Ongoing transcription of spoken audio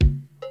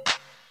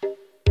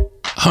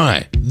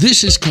Hi,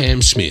 this is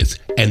Cam Smith,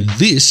 and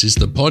this is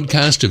the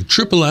podcast of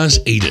Triple R's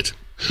Eat It,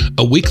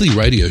 a weekly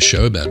radio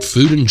show about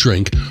food and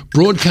drink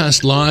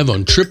broadcast live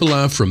on Triple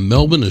R from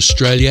Melbourne,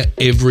 Australia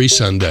every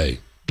Sunday.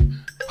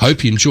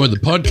 Hope you enjoy the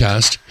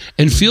podcast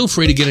and feel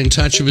free to get in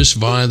touch with us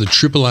via the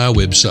Triple R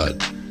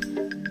website.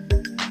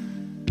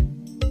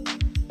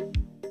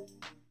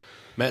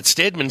 Matt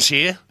Stedman's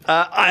here.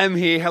 I am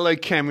here. Hello,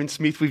 Cameron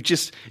Smith.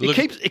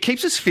 It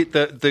keeps us fit.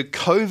 The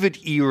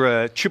COVID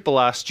era Triple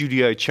R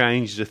studio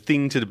change is a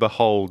thing to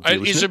behold.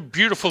 It is a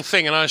beautiful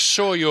thing, and I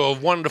saw your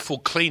wonderful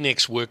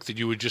Kleenex work that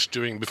you were just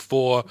doing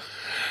before,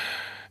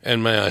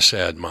 and may I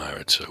say, I admire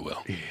it so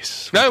well.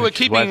 Yes. No, we're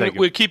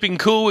keeping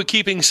cool, we're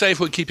keeping safe,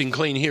 we're keeping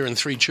clean here in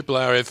 3 Triple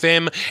R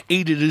FM.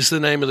 Eat It is the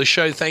name of the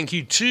show. Thank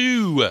you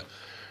to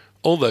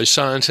all those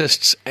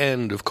scientists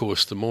and, of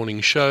course, the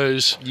morning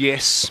shows.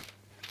 Yes.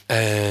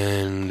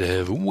 And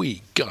have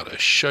we got a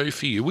show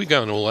for you? We're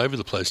going all over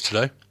the place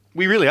today.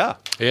 We really are.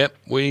 Yep,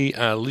 we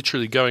are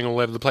literally going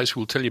all over the place.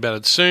 We'll tell you about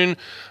it soon.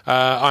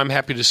 I'm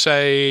happy to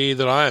say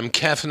that I am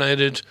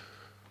caffeinated,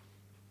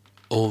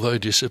 although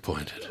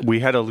disappointed. We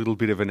had a little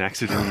bit of an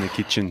accident in the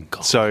kitchen.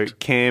 God. So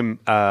Cam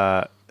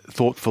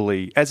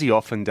thoughtfully, as he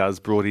often does,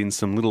 brought in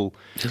some little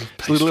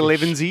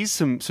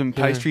Elevensies, some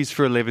pastries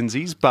for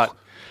Elevensies, but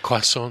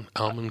Croissant,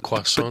 almond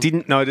croissant. but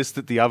didn't notice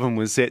that the oven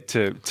was set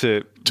to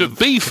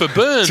be for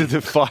burn. to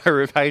the fire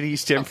of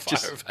Hades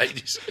temperatures. Fire of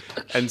Hades.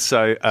 And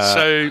so,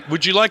 So,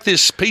 would you like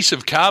this piece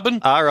of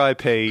carbon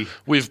R.I.P.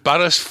 with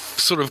butter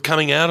sort of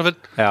coming out of it?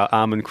 our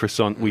almond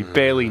croissant. We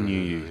barely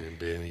knew you.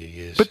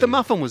 Yes. But the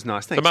muffin was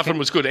nice. Thanks, The muffin Cam.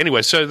 was good.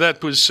 Anyway, so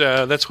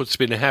that's what's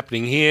been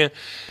happening here.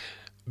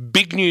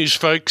 Big news,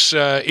 folks.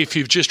 If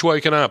you've just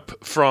woken up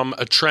from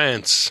a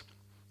trance,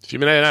 if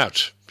you've been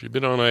out, if you've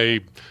been on a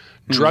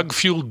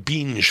drug-fueled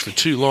binge for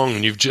too long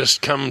and you've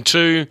just come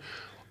to,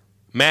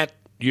 Matt,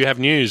 you have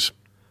news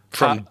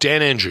from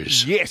Dan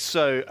Andrews. Yes,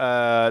 so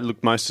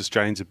look, most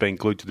Australians have been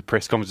glued to the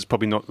press conference. It's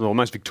probably not, well,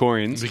 most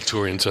Victorians.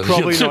 Victorians are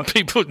Probably not.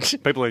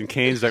 People in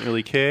Cairns don't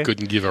really care.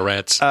 couldn't give a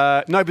rat's.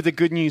 No, but the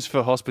good news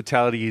for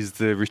hospitality is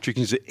the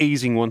restrictions are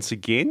easing once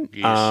again.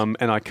 Yes.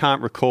 And I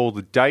can't recall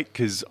the date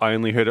because I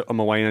only heard it on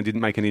my way and I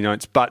didn't make any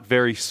notes. But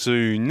very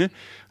soon,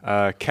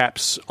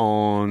 caps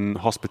on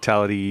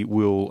hospitality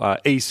will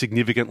ease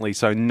significantly.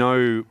 So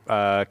no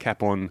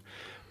cap on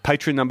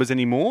patron numbers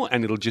anymore,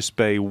 and it'll just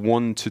be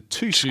 1 to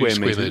 2 square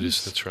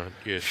metres. That's right.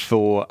 Yes.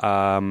 For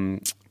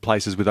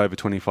places with over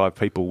 25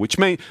 people, which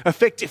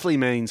effectively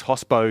means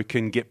hospo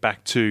can get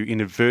back to,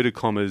 in inverted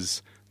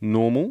commas,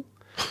 normal.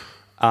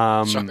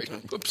 Sorry.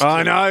 Oops.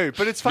 I know,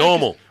 but it's funny.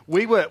 Normal.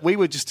 We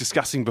were just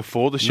discussing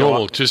before the show.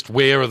 Normal. Just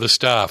where are the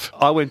staff?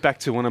 I went back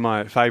to one of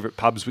my favourite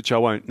pubs, which I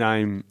won't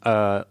name,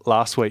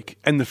 last week,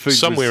 and the food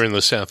Somewhere in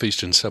the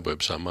southeastern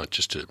suburbs, I might,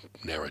 just to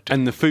narrow it down.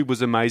 and the food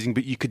was amazing,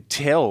 but you could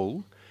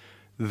tell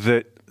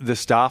that the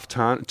staff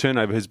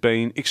turnover has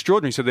been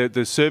extraordinary. So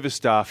the service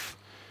staff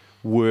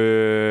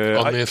were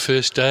On their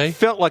first day?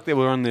 felt like they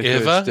were on their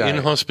first day.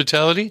 In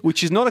hospitality?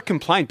 Which is not a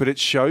complaint, but it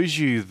shows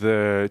you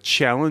the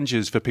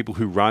challenges for people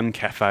who run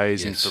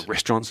cafes and for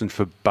restaurants and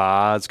for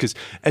bars. Because,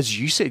 as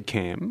you said,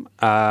 Cam,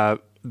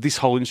 this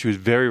whole industry is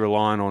very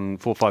reliant on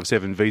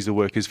 457 visa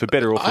workers for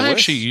better or for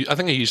worse. I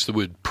think I used the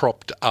word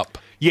propped up.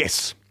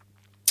 Yes.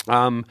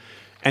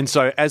 And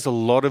so as a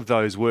lot of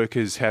those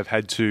workers have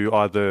had to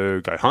either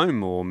go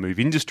home or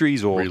move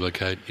industries or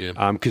Relocate,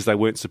 yeah. because they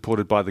weren't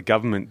supported by the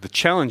government, the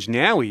challenge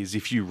now is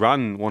if you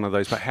run one of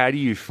those, how do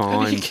you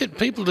find... How do you get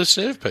people to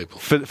serve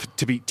people?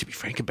 To be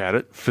frank about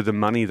it, for the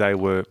money they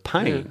were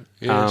paying.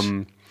 Yeah,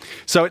 yes.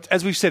 So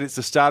as we've said, it's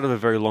the start of a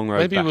very long road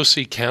Maybe back. we'll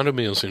see counter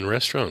meals in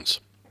restaurants.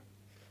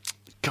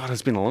 God,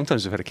 it's been a long time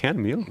since we've had a counter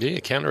meal. Yeah,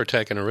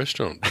 counterattack in a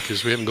restaurant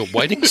because we haven't got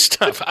waiting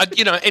staff.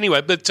 Anyway,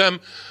 but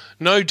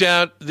no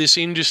doubt this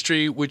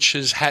industry, which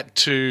has had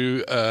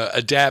to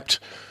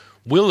adapt,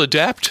 will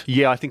adapt.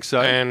 Yeah, I think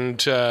so. And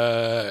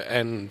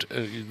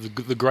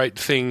the great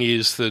thing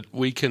is that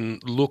we can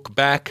look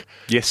back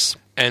Yes.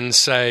 and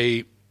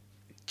say,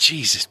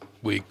 Jesus,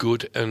 we're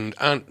good, and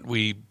aren't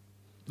we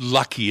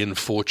lucky and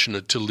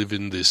fortunate to live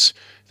in this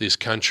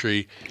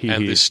country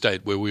and this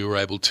state where we were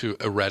able to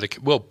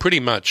pretty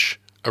much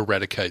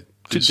eradicate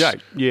To this. date,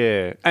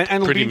 yeah. And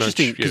it'll Pretty be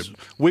interesting much, because yeah.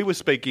 we were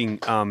speaking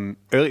earlier.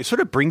 It sort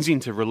of brings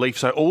into relief.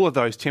 So all of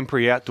those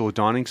temporary outdoor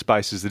dining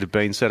spaces that have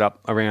been set up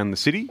around the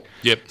city.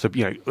 Yep. So,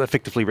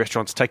 effectively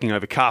restaurants taking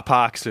over car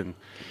parks. And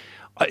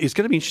it's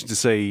going to be interesting to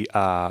see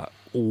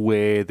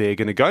where they're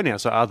going to go now.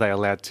 So are they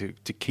allowed to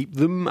keep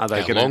them? Are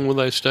they How long will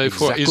they stay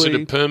for? Is it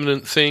a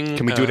permanent thing?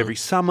 Can we do it every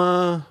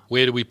summer?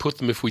 Where do we put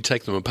them if we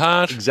take them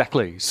apart?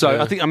 Exactly. So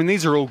Yeah. I mean,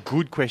 these are all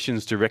good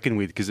questions to reckon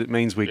with because it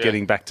means we're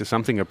getting back to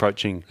something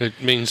approaching. It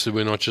means that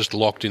we're not just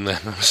locked in the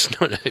house,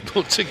 not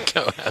able to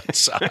go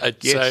outside.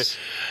 Yes. So,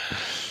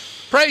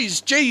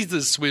 praise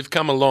Jesus, we've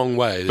come a long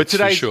way. But That's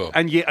today, for sure.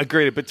 and yeah,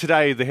 agreed. But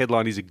today, the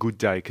headline is a good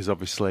day because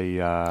obviously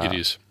It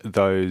is.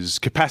 Those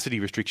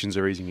capacity restrictions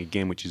are easing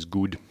again, which is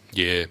good.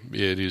 Yeah,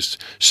 it is.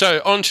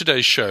 So on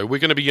today's show, we're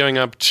going to be going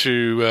up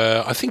to,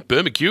 I think,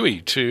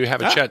 Bermagui to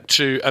have a chat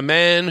to a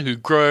man who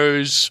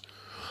grows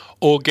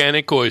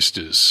organic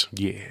oysters.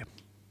 Yeah.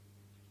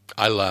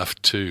 I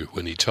laughed too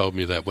when he told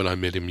me that when I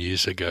met him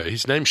years ago.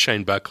 His name's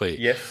Shane Buckley.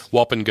 Yes.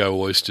 Wop and Go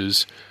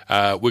Oysters.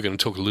 We're going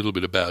to talk a little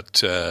bit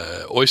about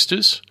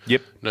oysters.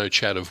 Yep. No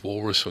chat of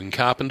walrus and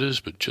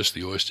carpenters, but just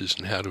the oysters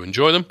and how to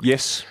enjoy them.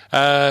 Yes.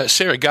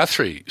 Sarah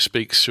Guthrie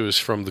speaks to us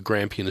from the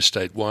Grampian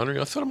Estate Winery.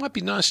 I thought it might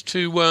be nice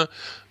to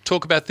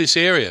talk about this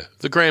area,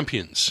 the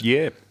Grampians.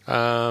 Yeah.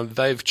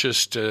 They've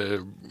just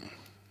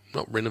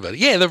not renovated.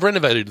 Yeah, they've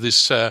renovated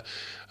this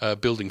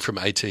building from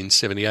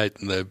 1878,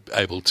 and they're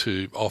able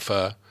to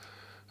offer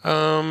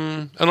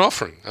an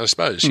offering, I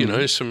suppose, you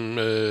know, some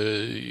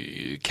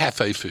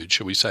cafe food,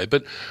 shall we say.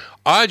 But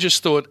I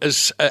just thought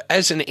as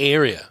an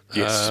area,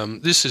 Yes.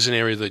 this is an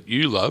area that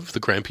you love, the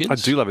Grampians. I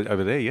do love it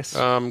over there, yes.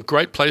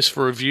 Great place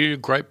for a view,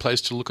 great place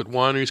to look at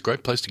wineries,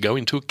 great place to go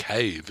into a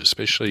cave,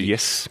 especially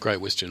Yes.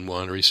 Great Western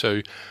Winery.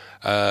 So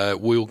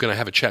we're going to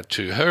have a chat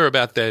to her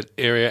about that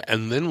area.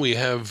 And then we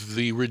have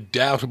the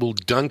redoubtable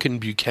Duncan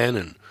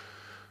Buchanan,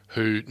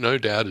 who no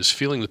doubt is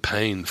feeling the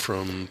pain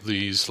from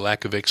these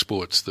lack of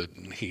exports that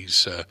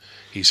he's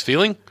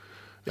feeling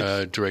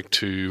direct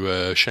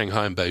to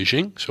Shanghai and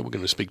Beijing. So we're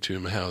going to speak to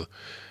him how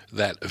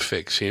that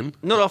affects him.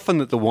 Not often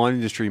that the wine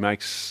industry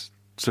makes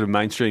sort of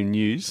mainstream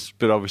news,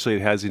 but obviously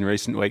it has in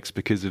recent weeks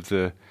because of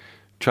the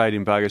trade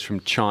embargoes from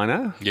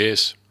China.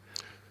 Yes.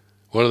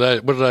 What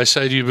did I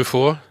say to you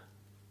before?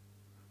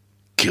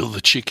 Kill the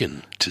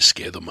chicken to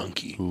scare the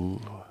monkey. Ooh.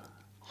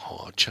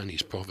 Oh,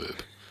 Chinese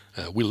proverb.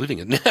 We're living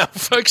it now,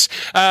 folks.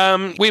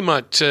 We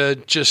might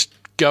just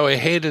go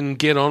ahead and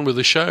get on with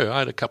the show. I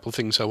had a couple of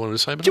things I wanted to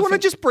say. But Do you want to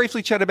just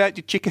briefly chat about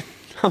your chicken?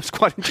 I was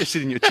quite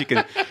interested in your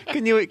chicken.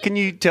 Can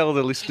you tell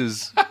the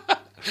listeners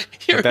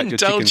You're about your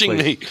chicken, indulging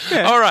me. please?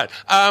 Yeah. All right.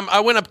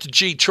 I went up to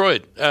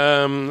Detroit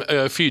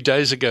a few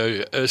days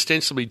ago,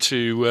 ostensibly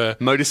to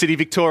Motor City,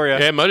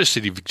 Victoria. Motor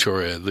City,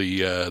 Victoria,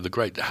 the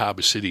great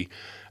harbour city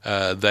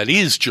that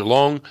is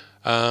Geelong,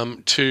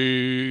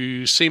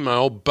 to see my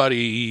old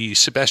buddy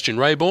Sebastian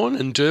Rayborn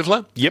and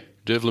Dervla. Yep.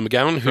 Dervla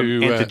McGowan,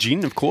 who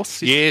Anthogene, of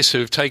course. Yes, who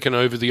have taken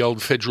over the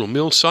old Federal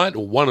Mill site,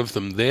 or one of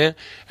them there,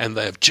 and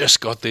they have just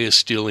got their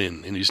still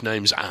in, and his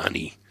name's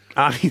Arnie.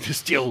 Arnie the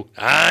Still.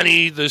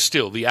 Arnie the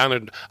Still, the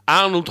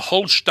Arnold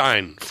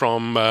Holstein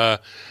from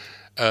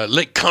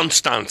Lake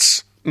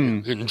Constance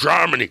in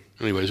Germany.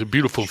 Anyway, it's a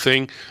beautiful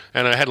thing,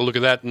 and I had a look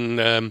at that,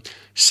 and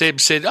Seb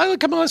said, "Oh,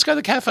 come on, let's go to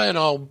the cafe, and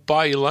I'll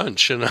buy you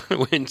lunch." And I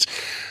went,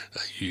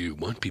 "You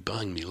won't be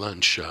buying me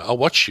lunch. I'll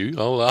watch you.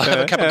 I'll have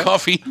a cup of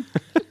coffee."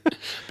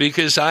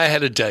 Because I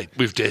had a date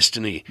with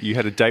Destiny. You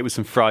had a date with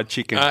some fried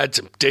chicken. I had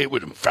some date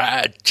with some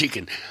fried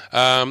chicken.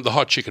 The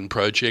Hot Chicken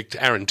Project.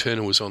 Aaron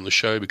Turner was on the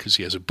show because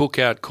he has a book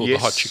out called Yes.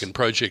 The Hot Chicken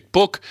Project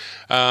Book.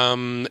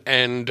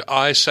 And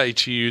I say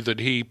to you that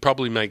he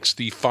probably makes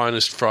the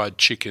finest fried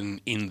chicken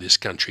in this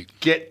country.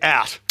 Get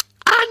out.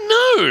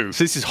 I know.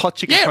 So this is Hot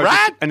Chicken Yeah, Project,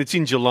 right? and it's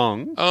in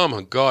Geelong. Oh,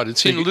 my God.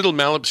 It's in Little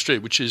Mallup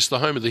Street, which is the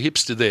home of the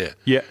hipster there.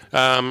 Yeah.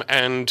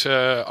 And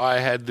I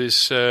had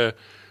this, a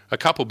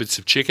couple bits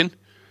of chicken.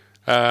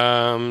 It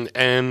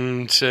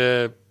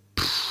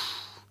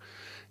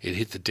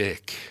hit the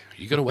deck.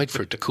 You got to wait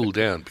for it to cool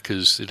down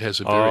because it has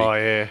a very. Oh,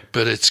 yeah.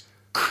 But it's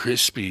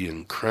crispy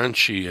and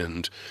crunchy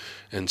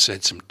and so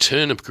had some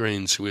turnip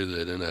greens with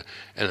it and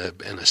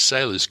a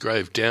Sailor's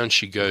Grave Down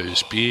She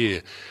Goes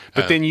beer.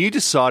 But then you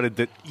decided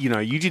that,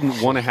 you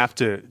didn't want to have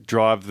to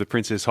drive the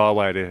Princess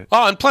Highway to...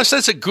 Oh, and plus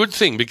that's a good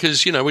thing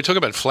because, we're talking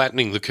about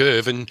flattening the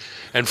curve and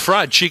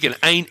fried chicken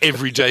ain't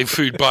everyday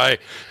food by...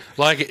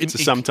 It's a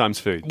sometimes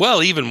food.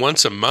 Well, even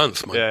once a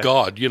month, my Yeah.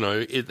 God,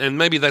 and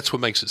maybe that's what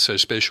makes it so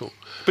special.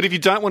 But if you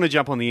don't want to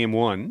jump on the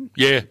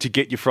M1 to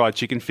get your fried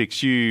chicken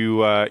fix,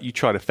 you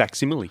try to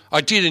facsimile.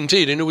 I did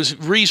indeed, and it was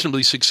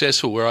reasonably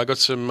successful where I got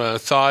some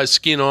thighs,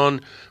 skin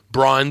on,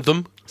 brined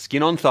them.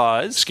 Skin on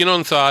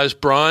thighs.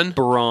 Brine.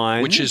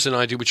 Brine. Which is an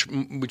idea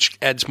which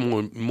adds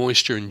more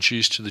moisture and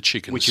juice to the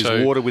chicken. Which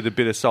is water with a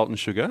bit of salt and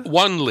sugar.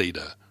 1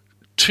 litre.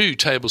 2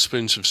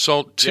 tablespoons of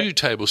salt, 2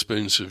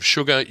 tablespoons of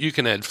sugar. You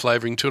can add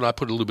flavouring to it. I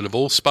put a little bit of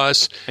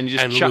allspice And you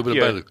just a little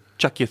bit of butter.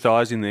 chuck your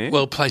thighs in there.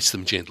 Well, place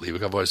them gently,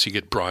 because otherwise you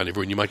get brine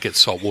everywhere, and you might get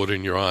salt water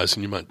in your eyes,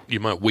 and you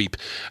might weep.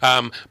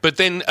 But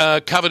then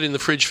cover it in the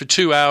fridge for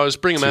 2 hours.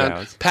 Bring them 2 out,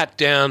 hours. pat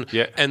down,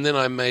 Yeah. and then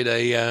I made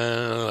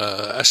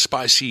a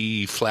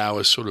spicy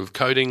flour sort of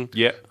coating.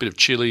 Yeah. Bit of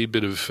chili,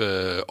 bit of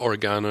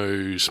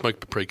oregano,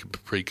 smoked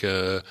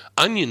paprika,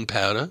 onion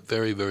powder.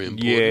 Very, very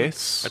important.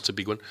 Yes. That's a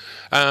big one.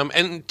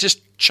 And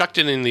just chucked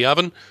it in the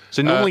oven.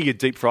 So normally you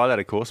deep fry that,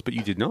 of course, but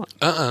you did not.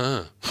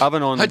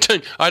 Oven on. I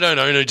don't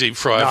own a deep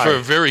fryer No. for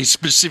a very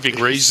specific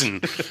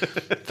reason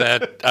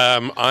that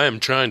I am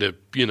trying to,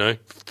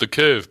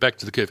 back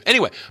to the curve.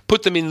 Anyway,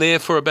 put them in there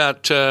for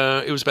about,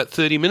 it was about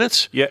 30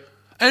 minutes. Yeah.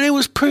 And it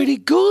was pretty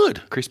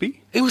good.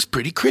 Crispy? It was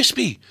pretty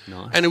crispy.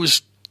 Nice. And it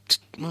was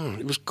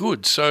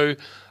good. So,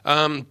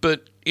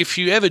 but if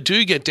you ever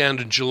do get down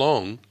to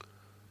Geelong,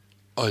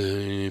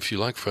 if you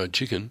like fried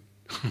chicken,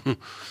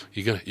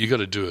 you got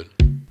to do it.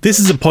 This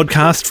is a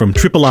podcast from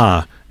Triple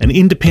R, an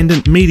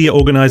independent media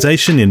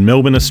organisation in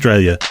Melbourne,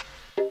 Australia.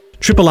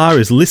 Triple R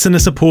is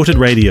listener-supported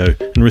radio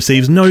and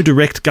receives no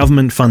direct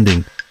government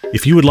funding.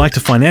 If you would like to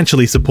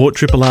financially support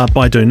Triple R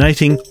by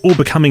donating or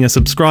becoming a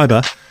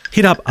subscriber,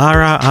 hit up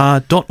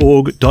rrr.org.au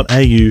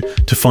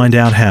to find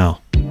out how.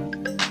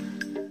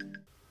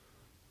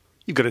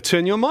 You've got to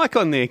turn your mic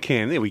on there,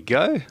 Cam. There we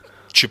go.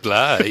 Triple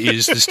R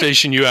is the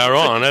station you are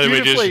on.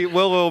 Beautifully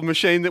well-oiled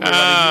machine that we're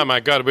running. Oh, my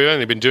God. We've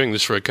only been doing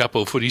this for a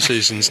couple of footy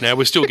seasons now.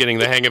 We're still getting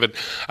the hang of it.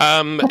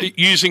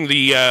 Using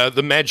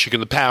the magic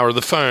and the power of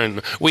the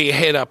phone, we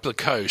head up the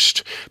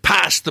coast,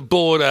 past the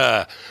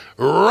border,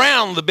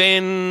 round the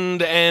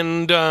bend,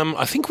 and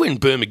I think we're in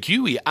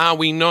Bermagui, are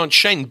we not?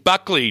 Shane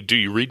Buckley, do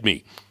you read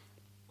me?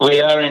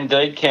 We are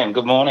indeed, Cam.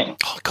 Good morning.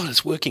 Oh, God,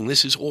 it's working.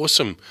 This is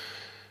awesome.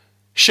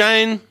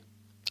 Shane,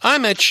 I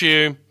met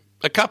you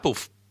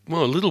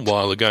a little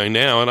while ago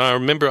now, and I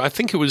remember, I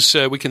think it was,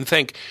 we can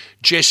thank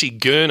Jesse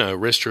Gurner,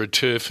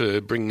 restaurateur,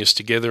 for bringing us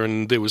together,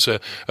 and there was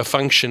a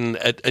function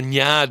at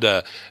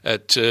Anyada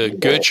at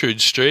Gertrude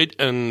Street,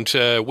 and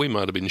we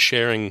might have been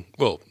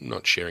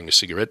not sharing a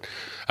cigarette,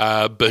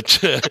 but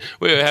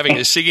we were having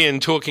a ciggy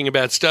and talking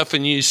about stuff,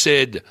 and you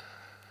said,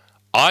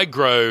 I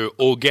grow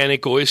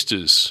organic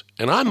oysters,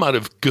 and I might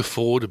have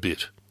guffawed a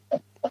bit.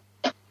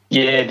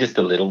 Yeah, just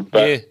a little.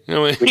 But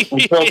yeah,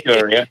 we talked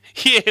earlier.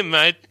 Yeah,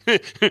 mate.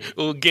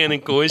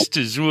 Organic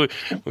oysters.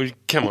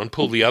 Come on,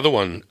 pull the other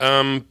one.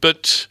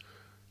 But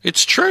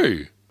it's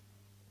true.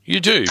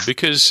 You do,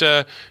 because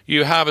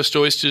you harvest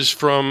oysters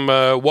from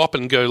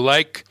Wapango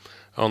Lake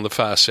on the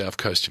far south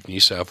coast of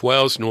New South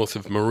Wales, north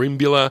of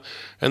Merimbula,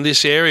 and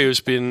this area has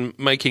been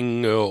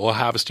making or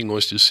harvesting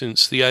oysters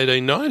since the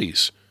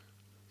 1890s.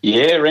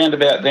 Yeah, around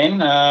about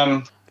then.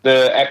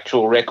 The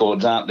actual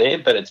records aren't there,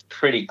 but it's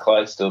pretty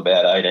close to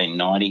about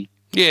 1890.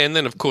 Yeah, and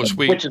then of course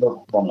which is a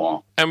long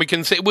while. And we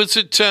can was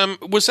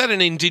that an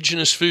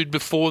indigenous food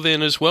before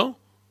then as well?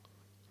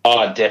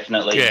 Oh,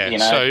 definitely. Yeah. You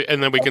know? So,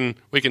 and then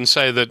we can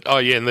say that. Oh,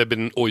 yeah, and there've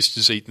been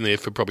oysters eaten there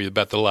for probably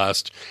about the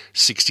last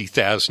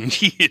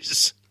 60,000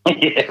 years.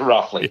 Yeah,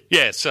 roughly.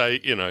 Yeah. So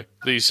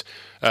these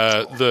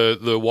the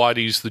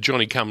whiteys, the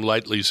Johnny Come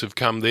Latelys have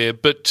come there,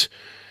 but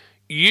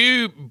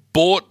you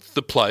bought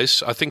the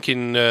place, I think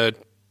in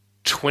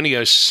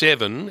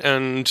 2007,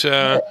 and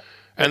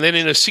then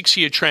in a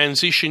 6-year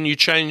transition, you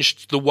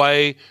changed the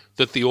way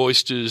that the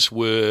oysters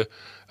were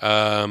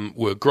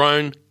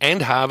grown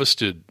and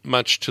harvested,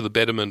 much to the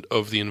betterment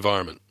of the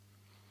environment.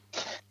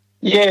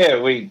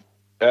 Yeah,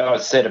 I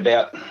said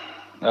about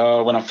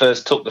when I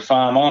first took the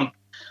farm on,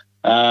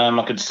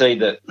 I could see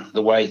that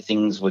the way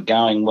things were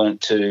going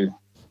weren't too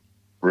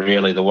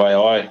really the way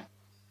I,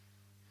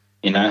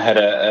 had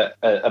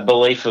a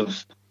belief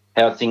of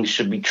how things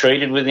should be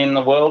treated within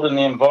the world and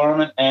the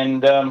environment,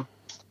 and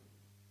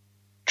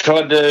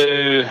tried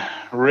to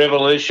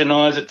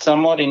revolutionise it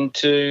somewhat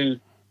into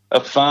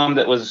a farm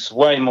that was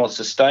way more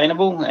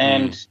sustainable,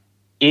 and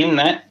in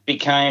that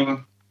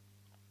became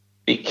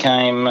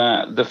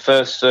the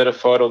first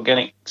certified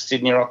organic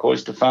Sydney Rock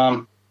oyster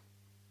farm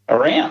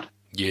around.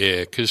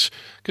 Yeah, because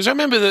I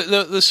remember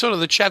the sort of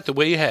the chat that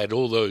we had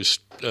all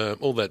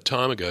that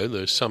time ago,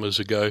 those summers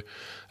ago,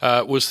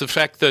 was the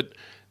fact that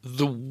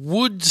the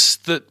woods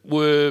that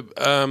were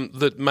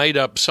that made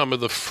up some of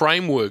the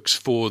frameworks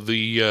for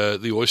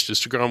the oysters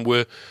to grow on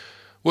were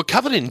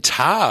covered in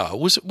tar.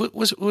 Was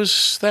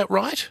that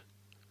right?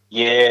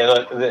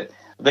 Yeah,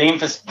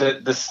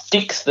 the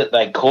sticks that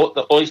they caught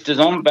the oysters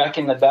on back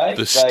in the day.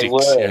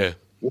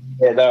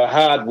 They were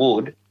hard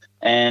wood,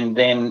 and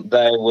then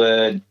they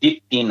were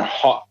dipped in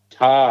hot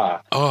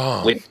tar,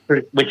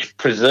 which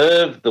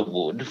preserved the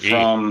wood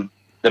from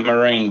the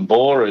marine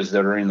borers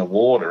that are in the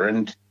water,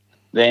 and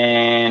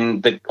then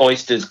the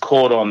oysters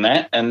caught on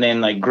that, and then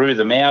they grew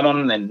them out on,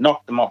 and then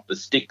knocked them off the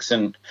sticks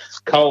and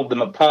culled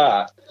them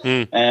apart.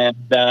 And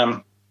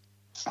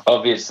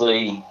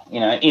obviously,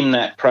 in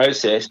that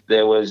process,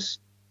 there was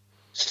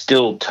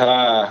still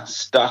tar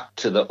stuck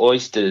to the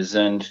oysters,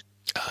 and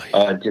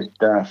I just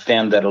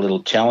found that a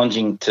little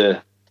challenging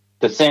to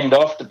send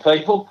off to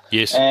people.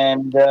 Yes,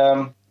 and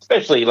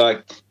especially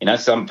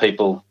some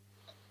people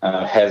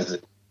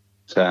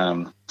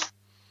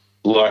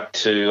like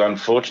to,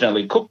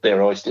 unfortunately, cook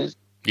their oysters.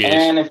 Yes.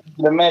 And if you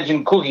can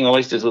imagine cooking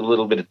oysters with a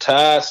little bit of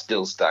tar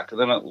still stuck,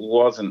 then it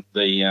wasn't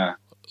the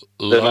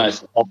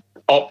most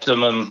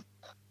optimum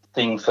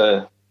thing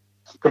for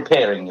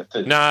preparing your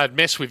food. No, it'd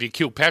mess with your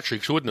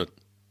Kilpatricks, wouldn't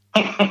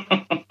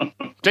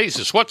it?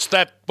 Jesus, what's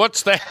that?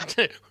 What's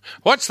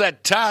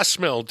that tar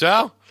smell,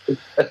 Dal?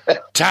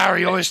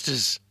 Tarry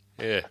oysters.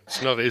 Yeah,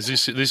 it's not.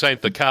 This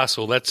ain't the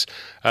castle. That's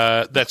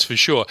for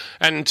sure.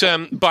 And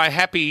by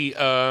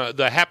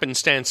the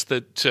happenstance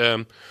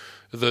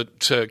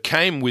that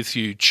came with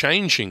you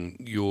changing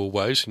your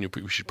ways, and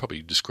we should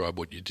probably describe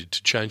what you did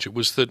to change it,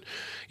 was that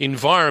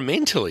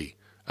environmentally,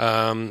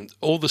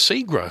 all the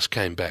seagrass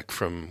came back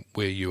from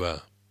where you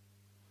are.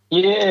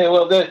 Yeah,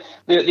 well,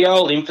 the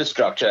old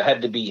infrastructure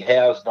had to be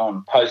housed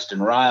on post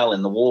and rail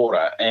in the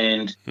water,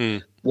 and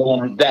then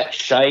that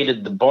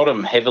shaded the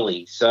bottom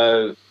heavily.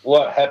 So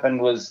what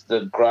happened was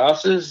the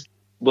grasses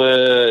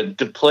were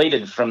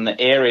depleted from the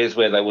areas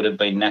where they would have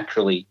been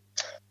naturally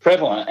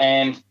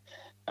prevalent.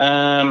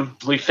 And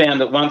we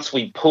found that once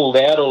we pulled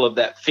out all of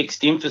that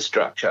fixed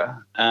infrastructure,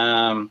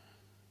 the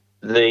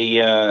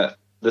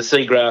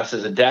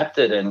seagrasses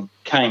adapted and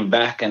came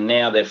back, and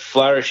now they're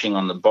flourishing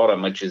on the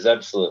bottom, which is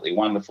absolutely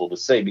wonderful to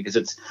see because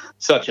it's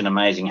such an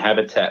amazing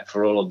habitat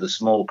for all of the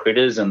small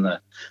critters and the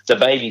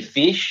baby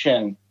fish,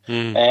 and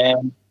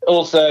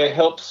also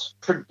helps,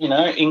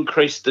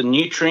 increase the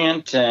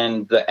nutrient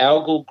and the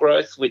algal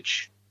growth,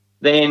 which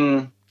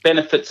then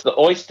benefits the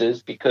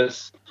oysters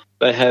because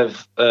they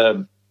have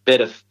a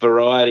better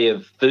variety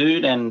of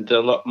food and a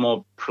lot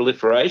more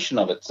proliferation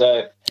of it.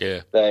 So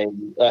they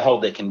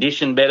hold their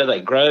condition better,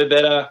 they grow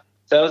better.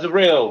 So it was a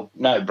real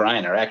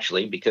no-brainer,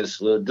 actually, because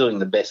we're doing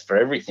the best for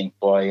everything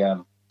by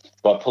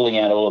pulling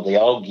out all of the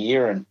old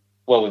gear. And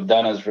what we've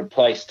done is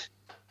replaced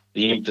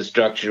the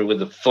infrastructure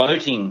with a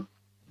floating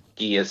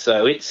gear,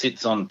 so it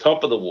sits on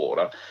top of the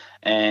water,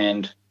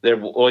 and their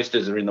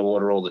oysters are in the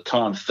water all the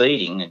time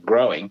feeding and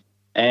growing,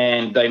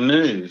 and they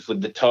move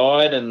with the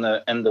tide and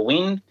the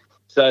wind.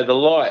 So the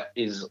light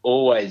is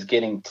always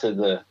getting to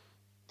the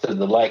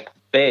lake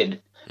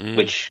bed,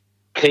 which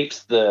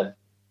keeps the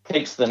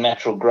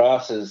natural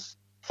grasses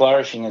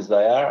flourishing as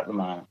they are at the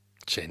moment.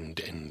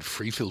 And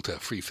free filter,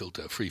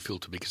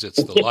 because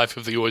it's the life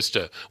of the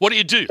oyster. What do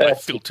you do? I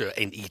filter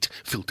and eat.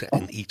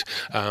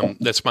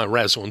 That's my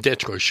raison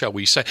d'etre, shall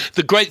we say.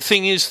 The great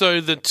thing is,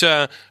 though,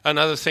 that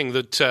another thing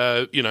that,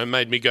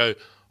 made me go,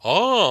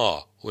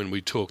 when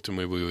we talked and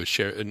we were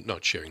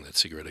not sharing that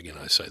cigarette again,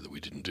 I say that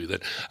we didn't do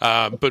that,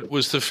 but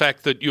was the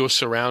fact that your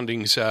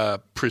surroundings are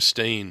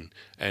pristine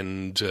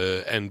and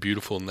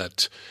beautiful, and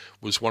that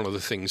was one of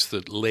the things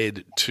that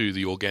led to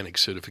the organic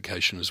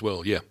certification as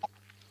well, yeah.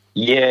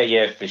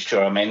 Yeah, for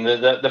sure. I mean,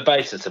 the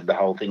basis of the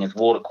whole thing is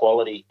water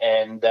quality,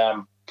 and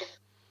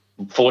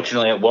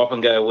fortunately at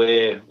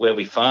Wapango where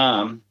we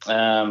farm,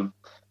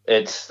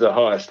 it's the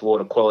highest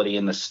water quality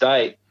in the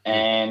state,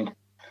 and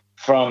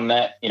from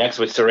that, because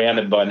we're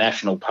surrounded by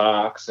national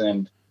parks,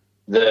 and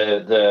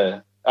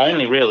the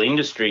only real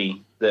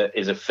industry that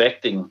is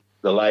affecting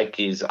the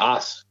lake is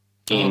us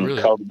in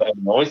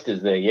cultivating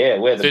oysters there. Yeah,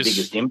 we're the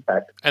biggest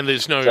impact. And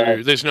there's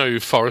no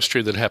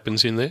forestry that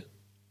happens in there?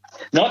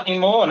 Not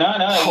anymore, no.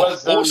 It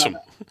was awesome.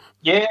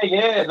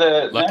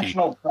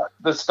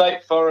 The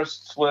state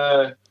forests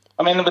were.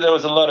 I mean, there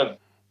was a lot of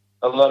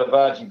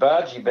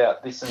argy-bargy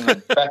about this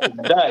back in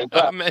the day.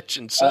 But, I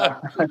imagine so.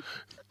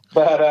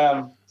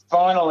 But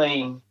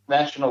finally,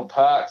 national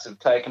parks have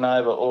taken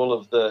over all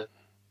of the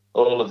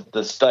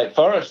state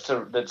forests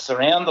that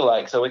surround the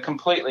lake. So we're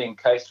completely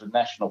encased with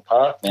national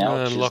park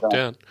now, which locked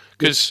down.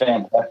 Because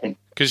fantastic.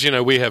 Because,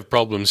 we have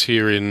problems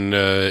here in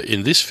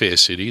this fair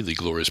city, the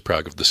glorious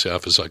Prague of the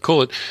South, as I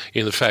call it,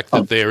 in the fact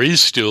that there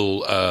is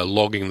still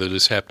logging that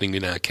is happening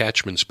in our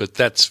catchments, but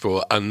that's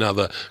for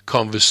another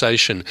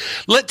conversation.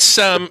 Let's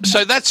so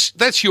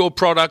that's your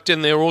product,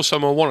 and there also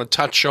I want to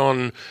touch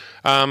on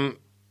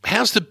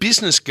how's the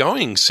business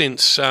going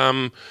since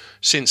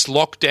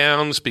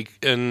lockdowns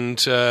and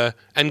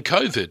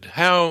COVID?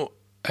 How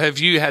have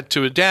you had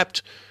to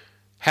adapt?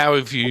 How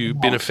have you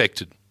been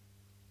affected?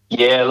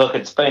 Yeah, look,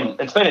 it's been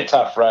a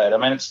tough road. I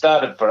mean, it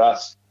started for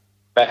us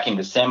back in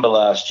December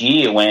last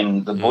year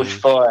when the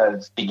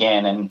bushfires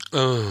began, and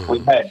we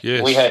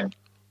had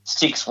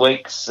 6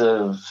 weeks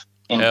of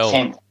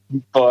intense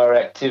fire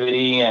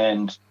activity,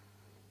 and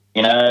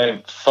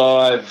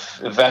 5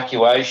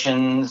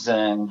 evacuations,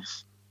 and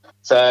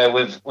so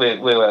we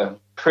were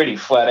pretty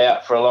flat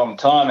out for a long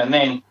time, and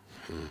then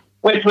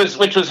which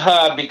was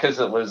hard because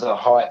it was a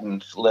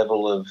heightened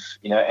level of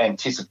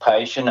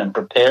anticipation and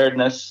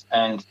preparedness,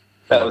 and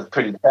that was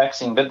pretty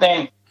taxing. But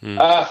then,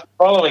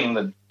 following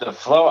the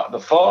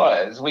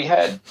fires, we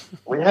had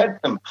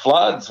some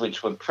floods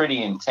which were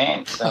pretty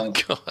intense. And,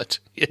 oh God!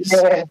 Yes.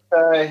 Yeah.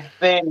 So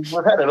then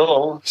we've had it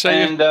all. So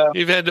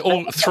you've had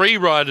all 3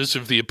 riders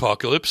of the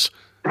apocalypse.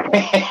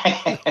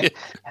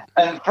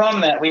 And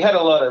from that, we had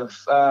a lot of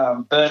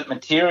burnt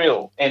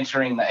material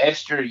entering the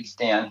estuaries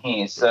down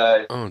here.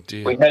 So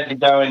we had to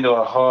go into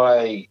a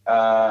high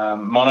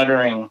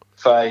monitoring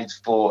phase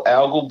for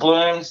algal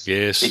blooms.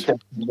 Yes.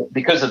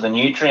 Because of the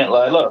nutrient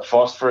load, a lot of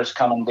phosphorus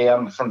coming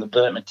down from the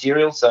burnt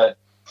material. So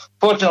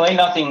fortunately,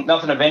 nothing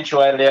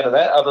eventuated out of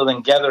that other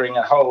than gathering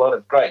a whole lot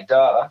of great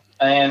data.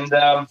 And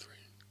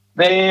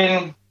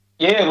then...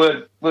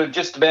 yeah, we're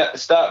just about to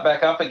start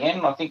back up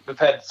again. I think we've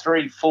had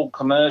 3 full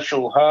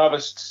commercial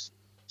harvests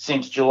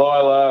since July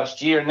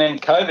last year, and then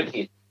COVID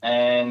hit,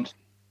 and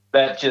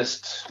that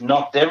just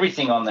knocked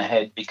everything on the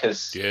head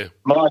because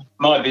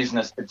my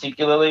business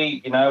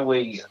particularly,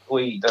 we're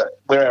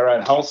our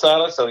own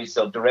wholesaler, so we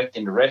sell direct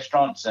into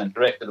restaurants and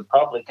direct to the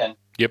public, and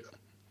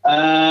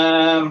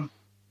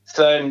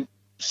so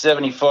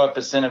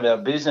 75% of our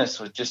business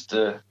was just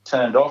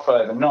turned off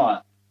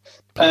overnight.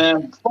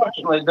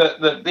 Fortunately,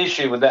 the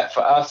issue with that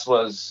for us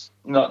was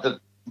not that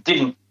it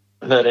didn't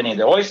hurt any of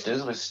the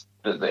oysters. Was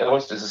that the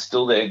oysters are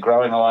still there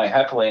growing away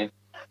happily.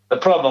 The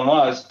problem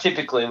was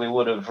typically we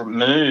would have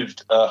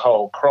removed a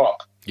whole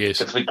crop. Yes,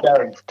 because we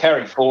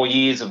carry 4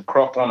 years of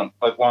crop on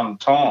at one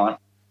time,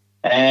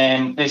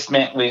 and this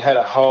meant we had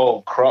a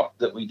whole crop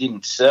that we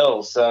didn't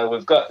sell. So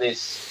we've got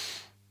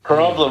this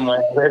problem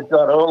where we've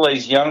got all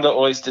these younger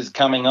oysters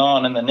coming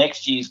on and the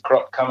next year's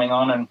crop coming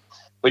on, and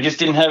we just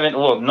didn't have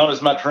not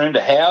as much room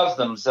to house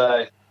them.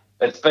 So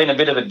it's been a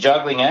bit of a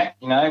juggling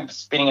act,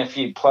 spinning a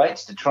few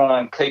plates to try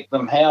and keep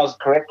them housed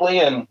correctly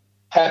and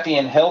happy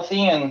and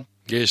healthy. And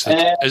yes,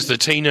 as the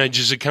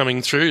teenagers are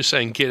coming through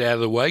saying, "Get out of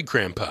the way,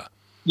 Grandpa."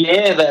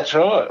 Yeah, that's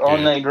right.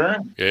 I need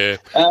room. Yeah.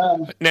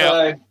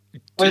 So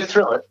we're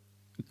through it.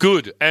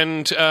 Good.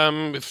 And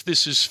if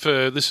this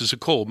is a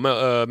call,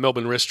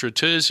 Melbourne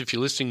restaurateurs, if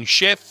you're listening,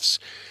 chefs,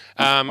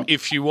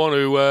 if you want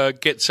to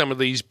get some of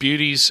these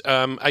beauties,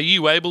 are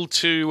you able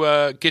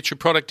to get your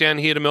product down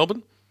here to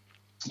Melbourne?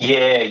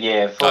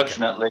 Yeah.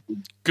 Fortunately,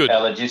 good.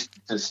 Our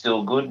logistics is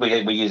still good.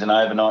 We use an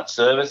overnight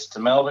service to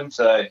Melbourne,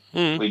 so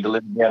we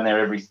deliver down there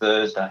every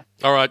Thursday.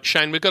 All right,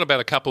 Shane, we've got about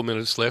a couple of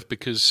minutes left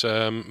because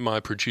my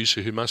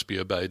producer, who must be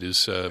obeyed,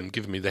 has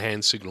given me the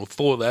hand signal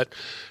for that.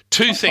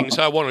 Two things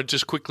I want to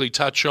just quickly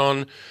touch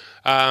on.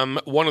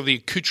 One of the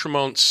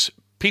accoutrements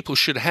people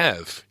should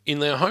have in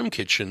their home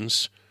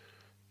kitchens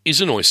is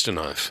an oyster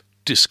knife.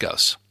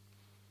 Discuss.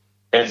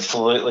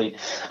 Absolutely.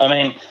 I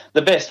mean,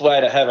 the best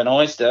way to have an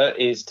oyster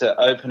is to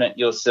open it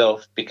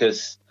yourself,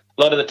 because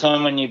a lot of the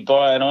time when you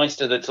buy an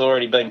oyster that's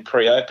already been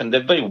pre-opened,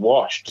 they've been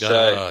washed.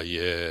 So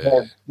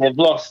they've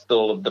lost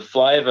all of the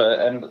flavour,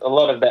 and a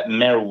lot of that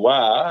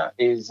miroir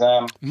is...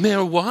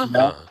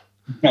 miroir?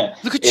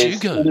 Look at you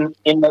go.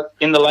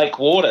 In the lake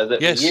water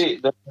that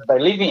that they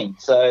live in.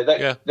 So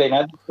that's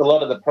a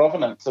lot of the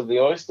provenance of the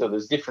oyster.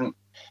 There's different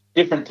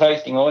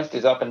tasting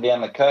oysters up and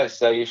down the coast.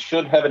 So you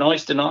should have an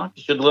oyster knife.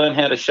 You should learn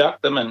how to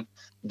shuck them and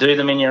do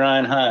them in your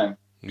own home.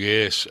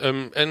 Yes.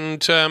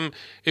 And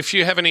if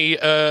you have any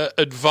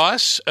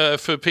advice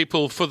for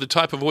people for the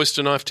type of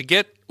oyster knife to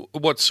get,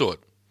 what sort?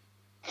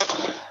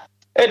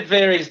 It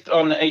varies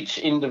on each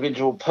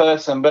individual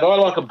person, but I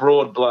like a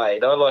broad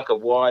blade. I like a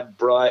wide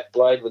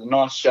blade with a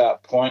nice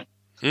sharp point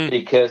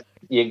because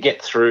you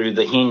get through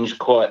the hinge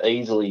quite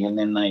easily, and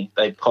then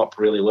they pop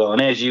really well.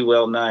 And as you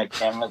well know,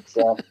 Cam, it's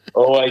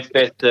always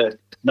best to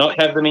not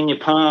have them in your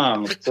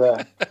palm.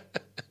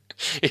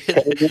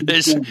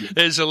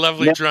 There's a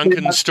lovely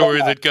drunken story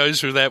that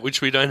goes with that,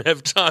 which we don't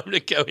have time to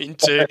go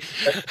into.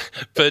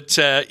 But,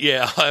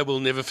 I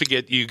will never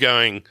forget you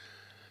going,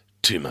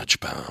 too much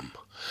palm.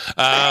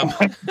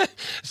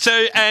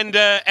 So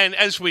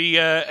as we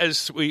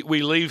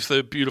leave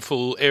the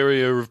beautiful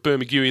area of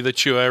Bermagui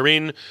that you are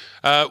in,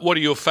 what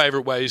are your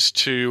favourite ways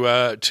to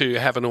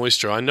have an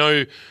oyster? I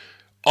know,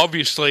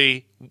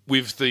 obviously,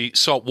 with the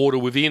salt water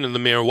within and the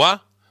miroir,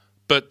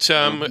 but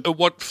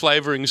what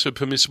flavourings are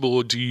permissible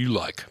or do you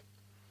like?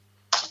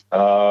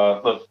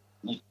 Look,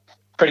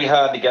 pretty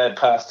hard to go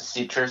past a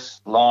citrus,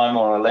 lime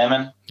or a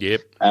lemon.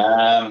 Yep.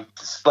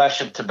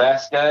 Splash of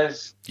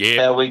Tabascos. Yep.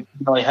 How we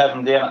normally have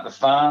them down at the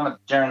farm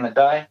during the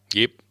day.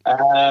 Yep.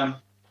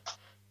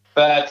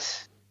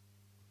 But,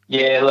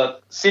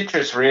 look,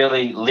 citrus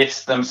really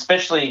lifts them,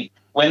 especially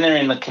when they're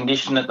in the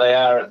condition that they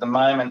are at the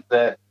moment.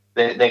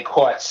 They're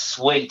quite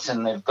sweet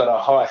and they've got a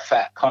high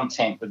fat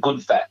content, a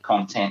good fat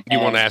content. You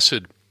want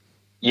acid.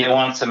 You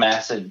want some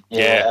acid.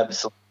 Yeah.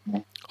 Absolutely.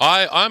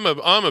 I'm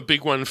a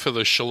big one for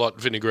the shallot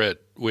vinaigrette,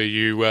 where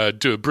you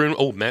do a Brunoise.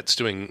 Oh, Matt's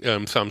doing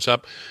thumbs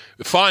up.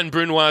 Fine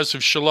Brunoise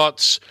of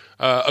shallots,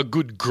 a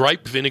good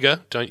grape vinegar.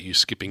 Don't you,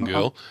 skipping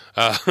girl?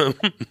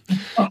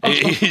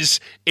 Is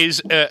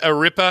a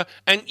ripper.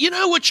 And you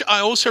know which I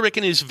also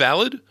reckon is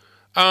valid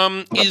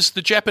is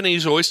the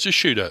Japanese oyster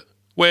shooter,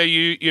 where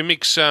you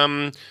mix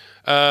a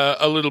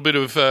little bit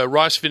of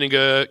rice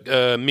vinegar,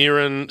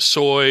 mirin,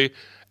 soy,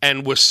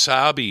 and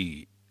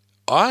wasabi.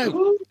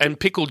 And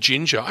pickled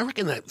ginger. I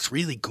reckon that's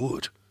really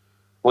good.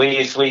 We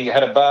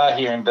had a bar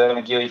here in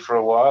Bermagui for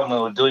a while, and we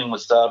were doing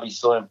wasabi,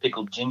 soy, and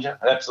pickled ginger.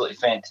 Absolutely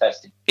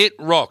fantastic. It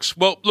rocks.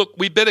 Well, look,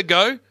 we better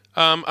go.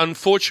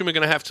 Unfortunately, we're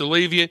going to have to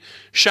leave you.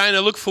 Shane, I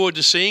look forward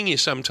to seeing you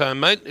sometime,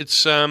 mate.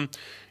 It's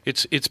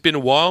been a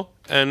while,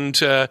 and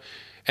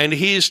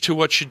here's to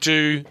what you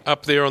do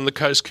up there on the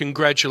coast.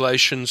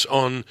 Congratulations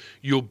on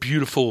your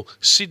beautiful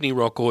Sydney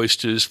Rock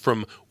oysters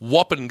from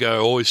Whop and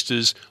Go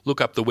Oysters. Look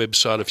up the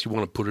website if you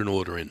want to put an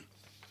order in.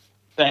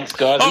 Thanks,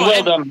 guys.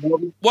 Well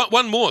done.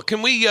 One more.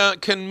 Can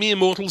mere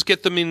mortals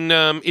get them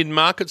in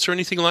markets or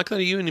anything like that?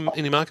 Are you in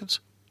any markets?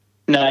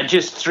 No,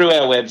 just through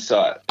our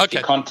website. Okay. If you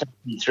contact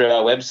me through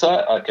our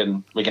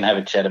website, we can have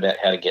a chat about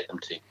how to get them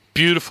to you.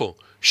 Beautiful.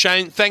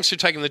 Shane, thanks for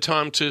taking the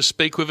time to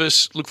speak with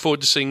us. Look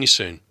forward to seeing you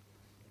soon.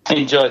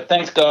 Enjoy.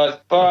 Thanks, guys.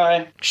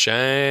 Bye.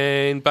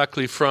 Shane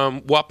Buckley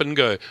from Whop and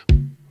Go.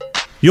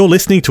 You're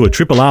listening to a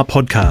Triple R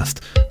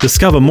podcast.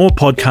 Discover more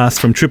podcasts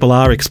from Triple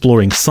R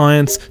exploring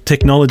science,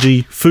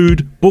 technology,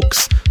 food,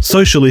 books,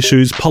 social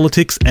issues,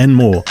 politics, and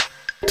more.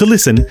 To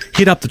listen,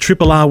 hit up the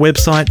Triple R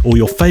website or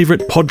your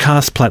favourite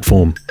podcast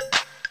platform.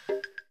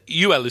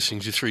 You are listening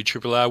to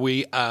 3RRR.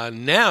 We are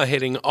now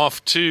heading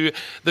off to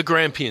the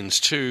Grampians,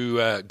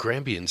 to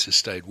Grampians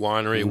Estate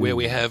Winery, where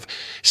we have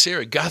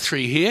Sarah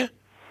Guthrie here.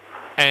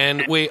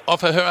 And we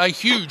offer her a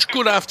huge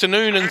good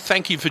afternoon and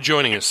thank you for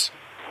joining us.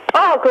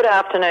 Oh, good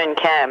afternoon,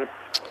 Cam.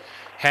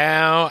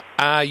 How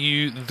are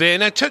you there?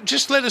 Now,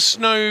 just let us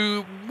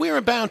know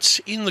whereabouts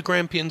in the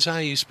Grampians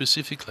are you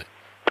specifically?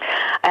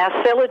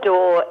 Our cellar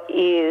door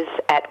is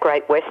at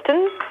Great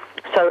Western,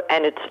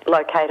 and it's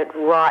located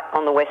right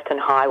on the Western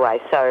Highway.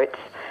 So it's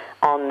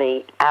on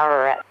the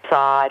Ararat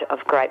side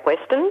of Great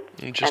Western,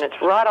 and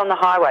it's right on the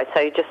highway.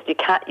 So you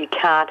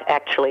can't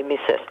actually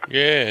miss it.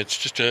 Yeah, it's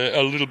just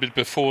a little bit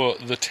before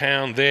the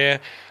town there.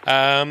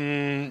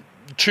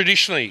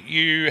 Traditionally,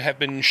 you have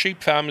been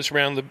sheep farmers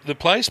around the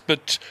place,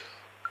 but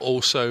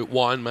also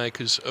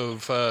winemakers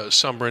of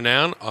some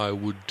renown.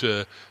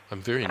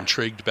 I'm very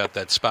intrigued about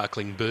that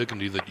sparkling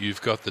Burgundy that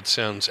you've got. That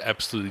sounds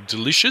absolutely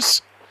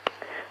delicious.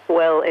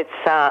 Well, it's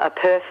a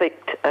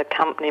perfect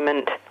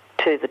accompaniment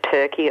to the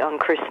turkey on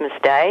Christmas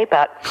Day,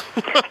 but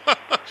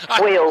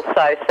we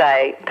also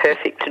say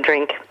perfect to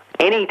drink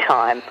any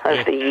time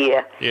of the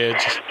year. Yeah,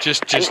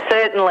 just and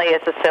certainly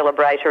as a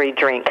celebratory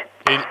drink.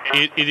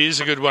 It is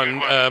a good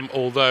one,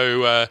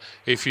 although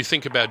if you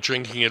think about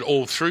drinking it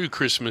all through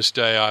Christmas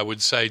Day, I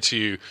would say to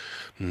you,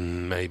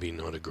 maybe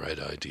not a great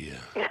idea.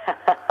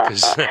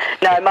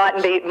 No, it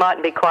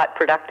mightn't be quite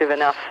productive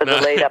enough for the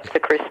lead up to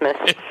Christmas.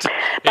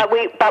 But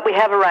we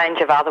have a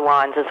range of other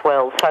wines as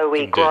well. So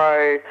we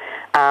grow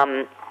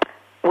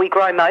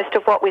most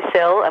of what we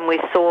sell, and we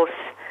source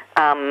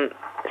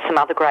some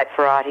other great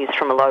varieties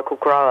from a local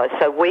grower.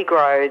 So we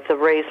grow the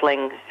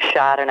Riesling,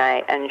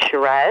 Chardonnay and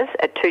Shiraz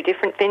at two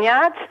different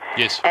vineyards.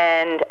 Yes.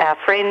 And our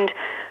friend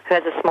who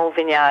has a small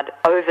vineyard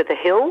over the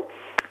hill,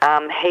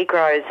 he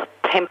grows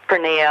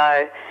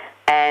Tempranillo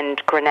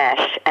and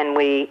Grenache, and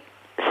we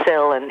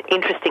sell an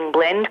interesting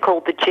blend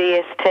called the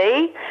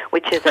GST,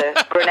 which is a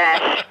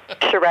Grenache,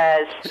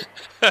 Shiraz,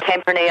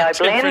 Tempranillo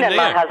blend, and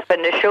my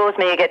husband assures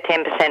me you get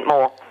 10%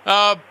 more.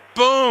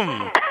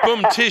 Boom,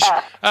 Tish.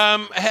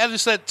 How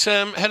does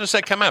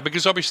that come out?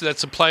 Because obviously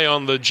that's a play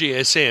on the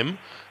GSM,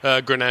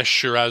 Grenache,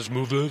 Shiraz,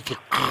 Mourvedre.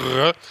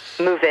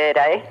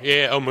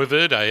 Yeah,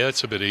 Mourvedre.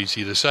 That's a bit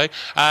easy to say.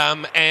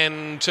 So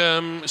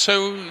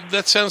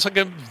that sounds like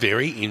a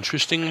very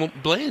interesting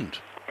blend.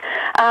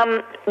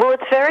 Well,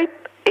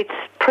 it's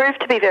proved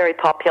to be very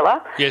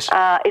popular. Yes.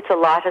 It's a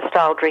lighter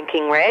style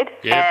drinking red,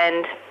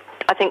 and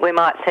I think we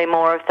might see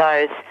more of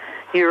those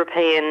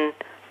European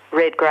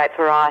red grape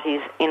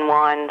varieties in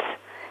wines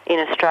in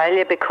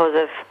Australia because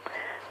of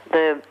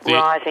the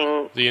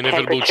rising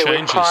inevitable temperature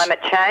changes. With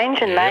climate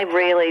change, and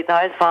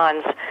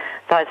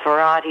those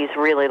varieties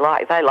really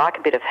like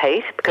a bit of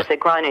heat because they're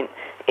grown in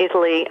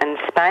Italy and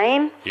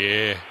Spain.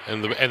 Yeah,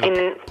 and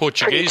the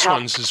Portuguese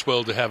ones as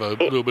well to have a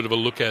little bit of a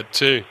look at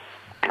too.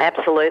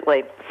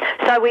 Absolutely.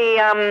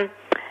 So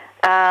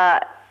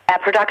our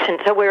production.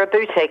 So we're a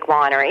boutique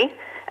winery,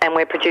 and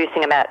we're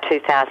producing about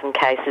 2,000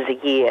 cases a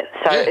year.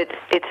 So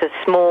it's a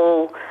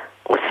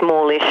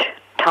smallish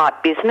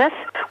type business.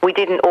 We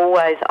didn't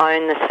always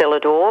own the cellar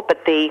door,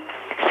 but the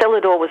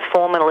cellar door was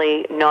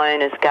formerly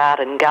known as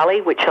Garden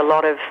Gully, which a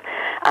lot of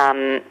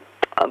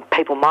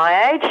people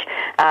my age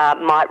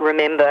might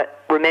remember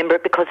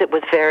it because it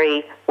was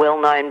very well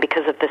known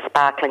because of the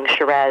sparkling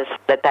Shiraz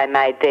that they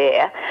made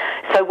there.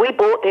 So we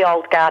bought the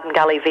old Garden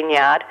Gully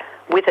vineyard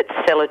with its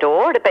cellar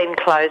door. It had been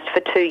closed for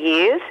 2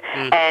 years,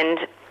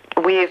 and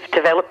we've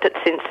developed it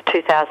since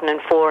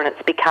 2004, and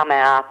it's become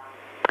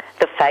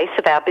the face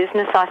of our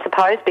business, I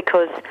suppose,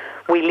 because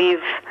we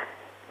live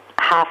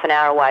half an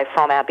hour away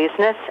from our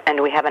business,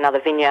 and we have another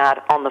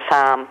vineyard on the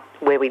farm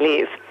where we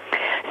live.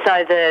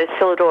 So the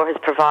cellar door has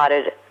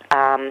provided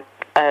a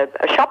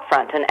shop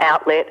front, an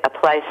outlet, a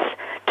place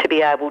to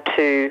be able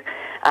to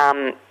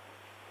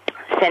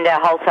send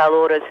our wholesale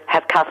orders,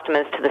 have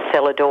customers to the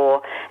cellar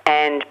door,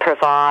 and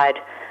provide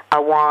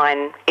a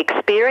wine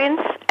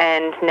experience.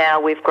 And now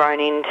we've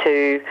grown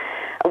into,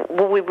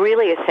 we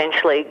really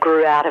essentially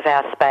grew out of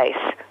our space.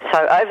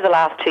 So over the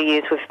last 2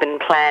 years, we've been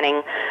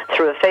planning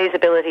through a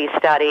feasibility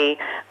study,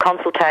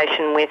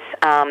 consultation with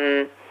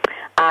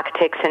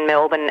architects in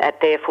Melbourne at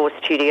their Force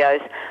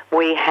Studios.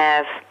 We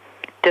have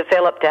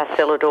developed our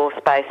cellar door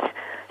space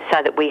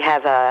so that we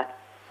have a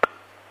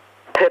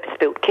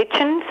purpose-built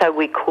kitchen, so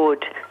we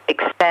could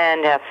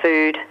expand our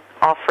food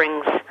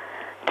offerings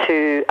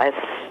to a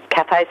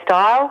cafe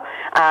style,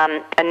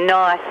 a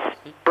nice,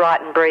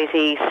 bright and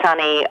breezy,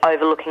 sunny,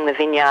 overlooking the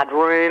vineyard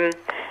room,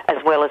 as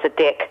well as a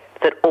deck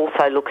that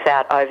also looks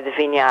out over the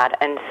vineyard.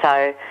 And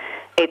so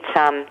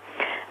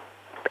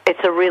it's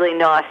a really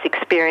nice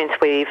experience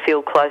where you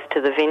feel close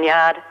to the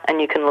vineyard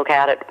and you can look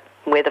out at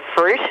where the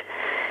fruit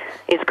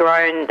is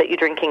grown that you're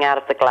drinking out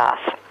of the glass.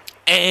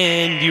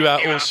 And you are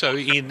also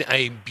in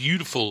a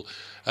beautiful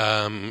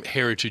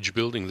heritage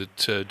building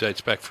that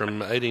dates back from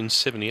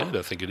 1878,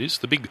 I think it is.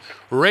 The big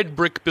red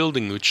brick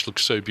building which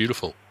looks so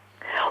beautiful.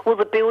 Well,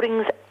 the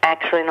building's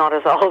actually not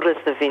as old as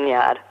the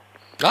vineyard.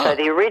 Oh. So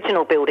the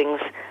original buildings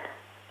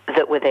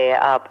that were there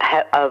are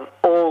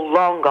all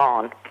long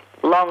gone,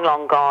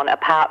 long gone,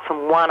 apart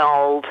from one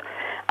old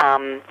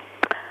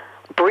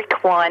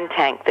brick wine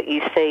tank that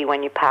you see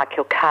when you park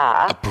your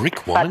car. A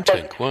brick wine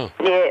tank, wow.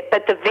 Yeah,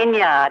 but the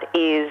vineyard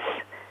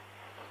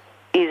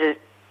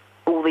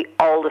still the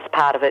oldest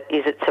part of it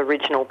is its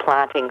original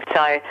planting.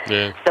 So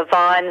the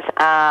vines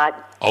are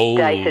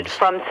dated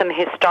from some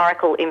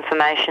historical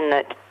information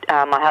that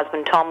my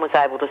husband Tom was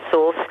able to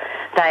source.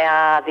 They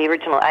are the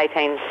original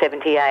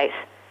 1878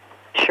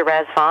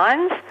 Shiraz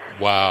vines.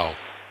 Wow.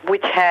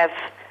 Which have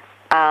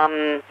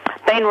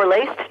been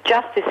released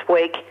just this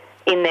week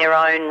in their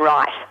own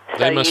right.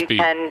 So you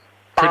can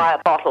buy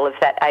a bottle of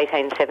that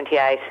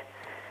 1878.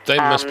 They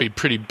must be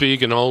pretty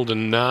big and old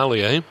and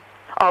gnarly, eh?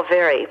 Oh,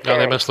 very, very. Oh,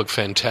 they must look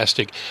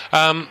fantastic.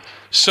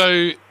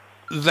 So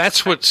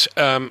that's what's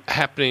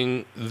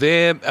happening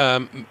there.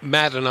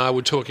 Matt and I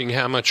were talking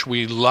how much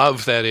we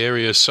love that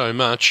area so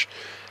much,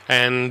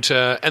 and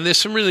there's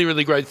some really,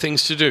 really great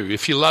things to do.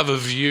 If you love a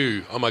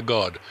view, oh my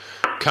God,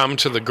 come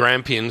to the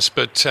Grampians.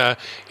 But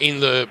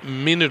in the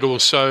minute or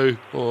so,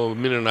 or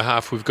minute and a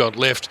half we've got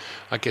left,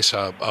 I guess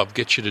I'll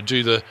get you to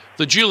do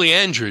the Julie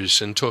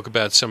Andrews and talk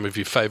about some of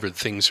your favourite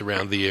things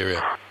around the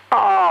area.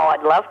 Oh,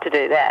 I'd love to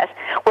do that.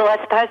 Well,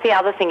 I suppose the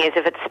other thing is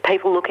if it's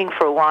people looking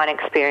for a wine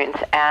experience,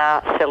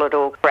 our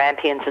Celador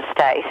Grampians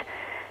estate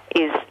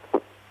is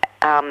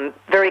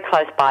very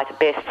close by to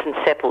Best's and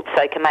Seppelt,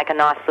 so you can make a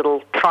nice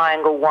little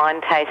triangle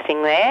wine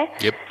tasting there.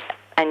 Yep.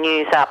 And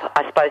use up,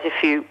 I suppose,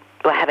 if you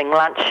were having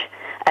lunch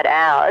at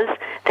ours,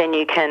 then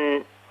you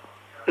can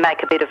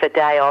make a bit of a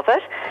day of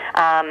it.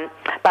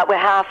 But we're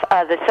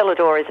the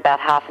Celador is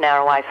about half an hour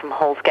away from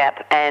Halls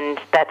Gap, and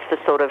that's the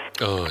sort of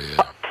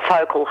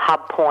focal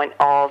hub point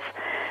of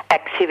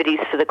activities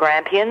for the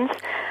Grampians.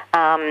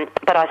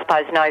 But I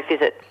suppose no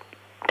visit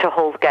to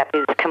Halls Gap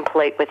is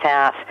complete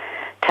without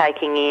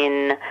taking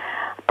in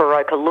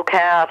Barocca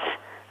Lookout,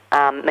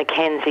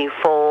 Mackenzie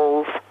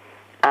Falls,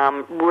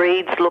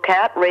 Reed's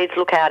Lookout. Reed's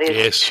Lookout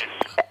is,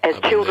 as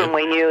children,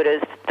 we knew it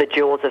as the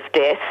jaws of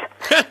death,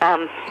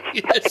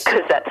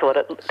 because that's what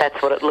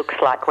it looks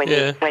like when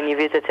you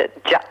visit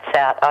it. Juts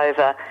out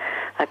over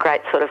a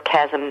great sort of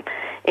chasm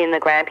in the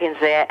Grampians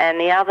there. And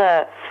the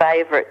other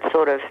favourite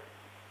sort of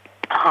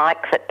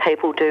hike that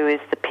people do is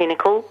the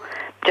Pinnacle,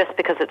 just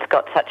because it's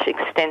got such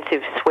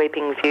extensive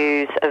sweeping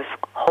views of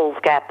Halls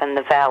Gap and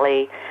the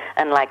valley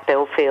and Lake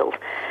Belfield.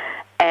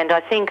 And I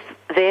think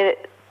they're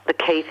the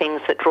key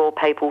things that draw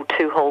people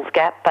to Halls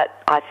Gap,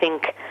 but I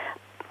think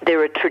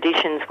there are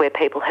traditions where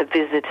people have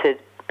visited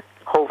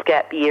Halls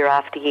Gap year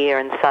after year,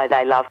 and so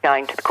they love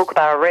going to the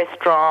Kookaburra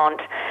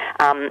restaurant.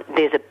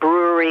 There's a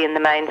brewery in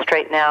the main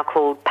street now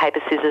called Paper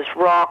Scissors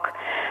Rock.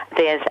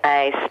 There's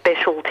a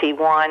specialty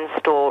wine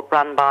store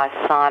run by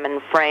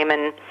Simon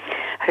Freeman,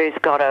 who's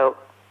got a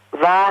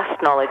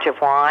vast knowledge of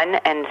wine,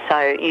 and so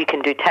you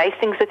can do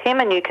tastings with him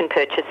and you can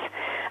purchase.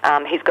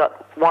 He's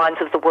got wines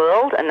of the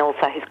world, and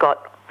also he's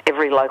got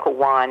every local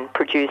wine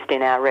produced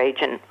in our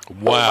region.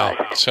 Wow.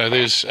 Almost. So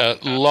there's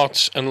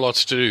lots and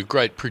lots to do.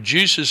 Great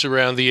producers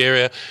around the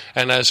area.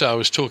 And as I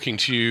was talking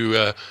to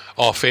you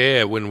off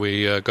air when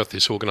we got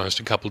this organised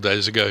a couple of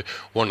days ago,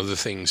 one of the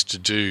things to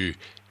do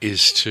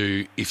is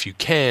to, if you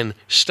can,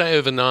 stay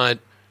overnight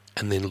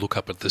and then look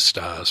up at the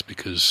stars,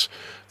 because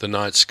the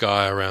night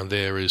sky around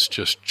there is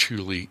just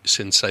truly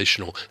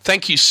sensational.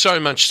 Thank you so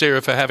much,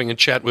 Sarah, for having a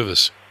chat with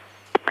us.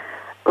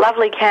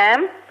 Lovely,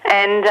 Cam.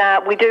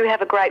 And we do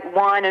have a great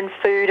wine and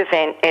food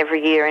event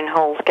every year in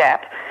Halls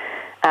Gap.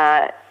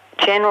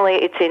 Generally,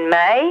 it's in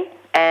May,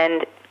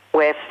 and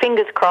we're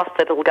fingers crossed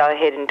that it'll go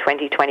ahead in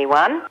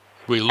 2021.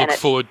 We look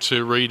forward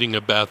to reading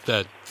about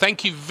that.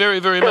 Thank you very,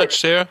 very much,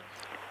 Sarah.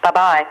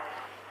 Bye-bye.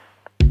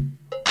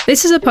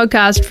 This is a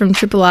podcast from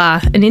Triple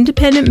R, an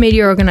independent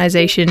media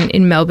organisation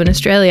in Melbourne,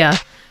 Australia.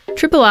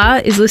 Triple R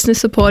is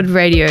listener-supported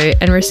radio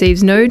and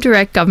receives no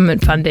direct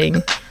government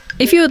funding.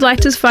 If you would like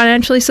to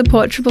financially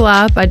support Triple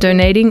R by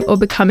donating or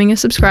becoming a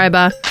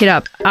subscriber, hit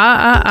up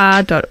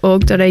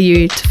rrr.org.au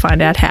to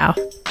find out how.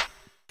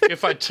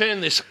 If I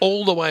turn this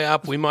all the way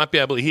up, we might be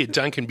able to hear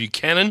Duncan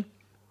Buchanan.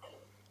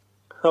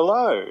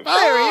 Hello.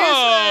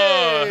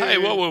 Oh, hey,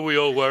 what were we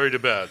all worried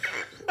about?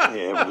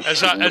 Yeah,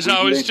 as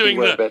I was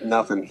doing about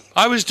nothing.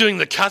 I was doing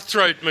the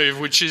cutthroat move,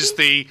 which is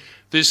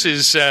this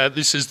is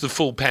the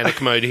full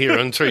panic mode here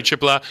on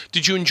 3RR.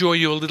 Did you enjoy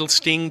your little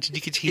sting? Did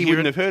you get to hear it? He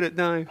wouldn't have heard it,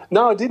 no.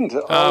 No, I didn't.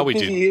 I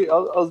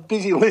was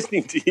busy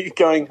listening to you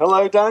going,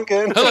 hello,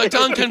 Duncan. Hello,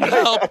 Duncan,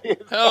 help,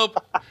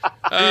 help.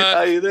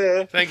 Are you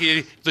there? Thank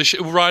you.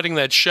 Writing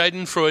that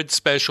Schadenfreude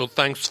special,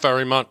 thanks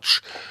very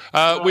much.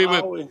 We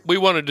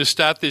wanted to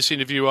start this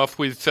interview off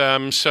with,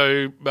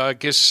 so I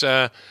guess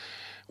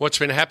what's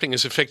been happening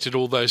has affected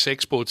all those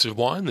exports of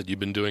wine that you've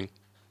been doing.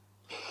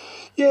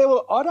 Yeah,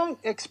 well, I don't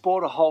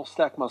export a whole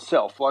stack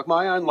myself. Like,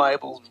 my own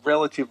label's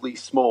relatively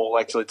small.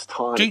 Actually, it's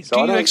tiny.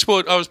 Do you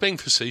export? I was being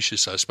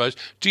facetious, I suppose.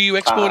 Do you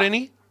export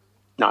any?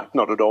 No,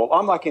 not at all.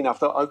 I'm lucky enough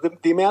that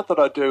the amount that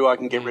I do, I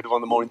can get rid of on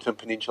the Mornington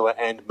Peninsula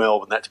and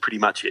Melbourne. That's pretty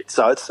much it.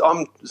 So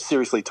I'm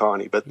seriously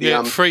tiny. But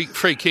free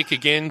kick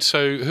again.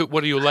 So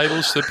what are your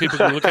labels that people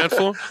can look out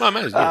for? Oh,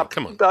 amazing. Yeah,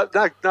 come on.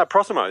 No,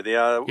 Proximo.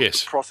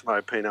 Yes.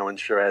 Proximo, Pinot and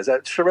Shiraz.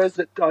 Shiraz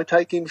that I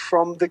take in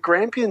from the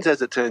Grampians,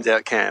 as it turns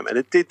out, Cam. And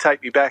it did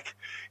take me back.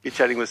 You're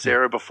chatting with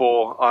Sarah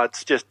before.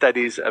 It's just that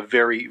is a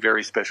very,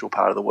 very special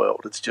part of the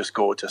world. It's just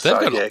gorgeous. They've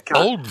got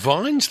old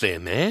vines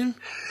there, man.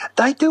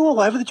 They do all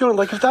over the joint.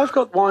 Like if they've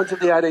got wines of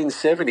the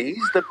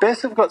 1870s, the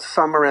best have got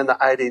some around the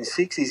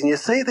 1860s, and you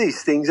see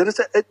these things, and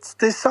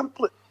there's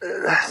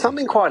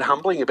something quite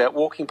humbling about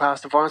walking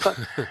past a vine. It's like,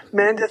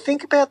 man, to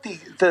think about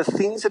the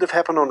things that have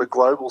happened on a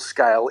global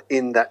scale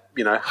in that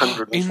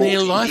 140 in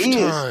their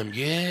lifetime,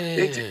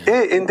 years.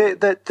 And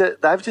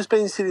they've just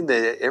been sitting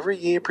there every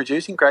year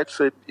producing grapes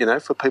for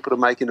people to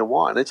make into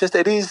wine. It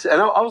is,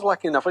 and I was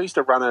lucky enough. I used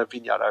to run a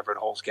vineyard over at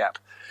Halls Gap.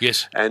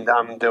 Yes, and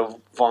there were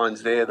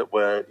vines there that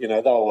were they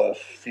were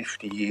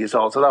 50 years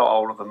old, so they were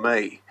older than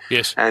me.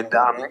 Yes, and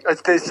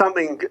there's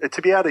something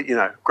to be able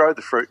to grow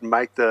the fruit and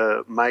make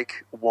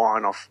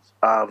wine off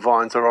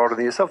vines that are older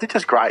than yourself. They're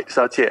just great.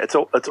 So it's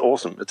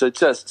awesome. It's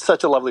just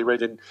such a lovely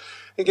region.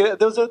 Again,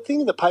 there was a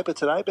thing in the paper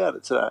today about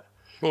it today.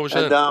 What was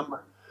that?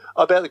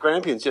 About the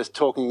Grampians, just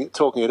talking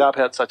it up,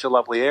 how it's such a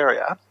lovely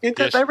area.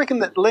 Yes. They reckon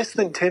that less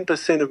than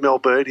 10% of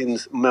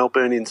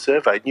Melburnians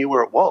surveyed knew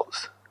where it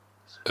was.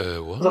 What? I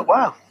was like,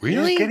 wow.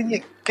 Really? Get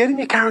in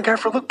your car and go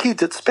for a look,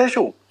 kids. It's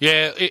special.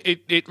 Yeah,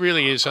 it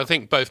really is. I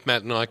think both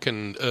Matt and I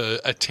can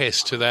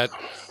attest to that.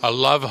 I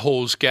love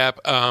Halls Gap.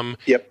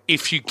 Yep.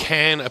 If you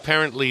can,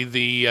 apparently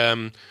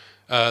the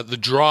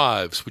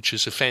drives, which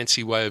is a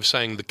fancy way of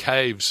saying the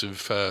caves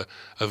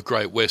of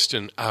Great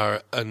Western,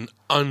 are an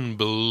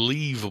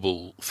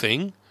unbelievable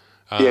thing.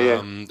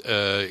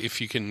 If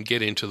you can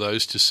get into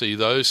those to see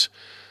those,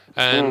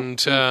 and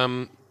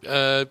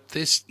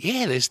there's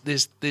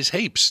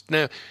heaps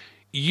now.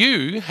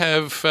 You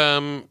have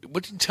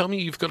what did you tell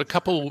me? You've got a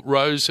couple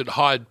rows at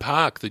Hyde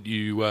Park that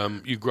you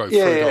grow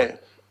fruit on.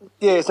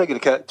 Yeah, so I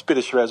get a bit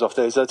of Shiraz off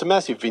there. So it's a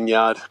massive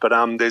vineyard, but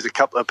there's a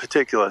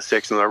particular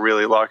section that I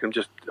really like.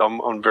 I'm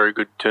on very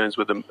good terms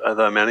with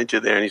the manager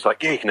there, and he's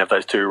like, "Yeah, you can have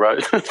those 2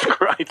 rows." It's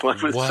great.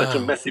 Like it's such a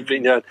massive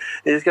vineyard.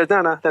 And he just goes,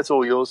 "No, that's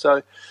all yours."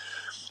 So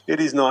it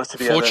is nice to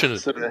be able to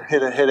sort of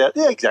head out.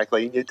 Yeah,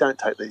 exactly. You don't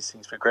take these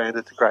things for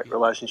granted. It's a great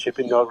relationship,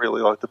 and I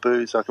really like the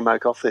booze I can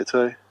make off there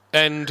too.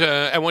 And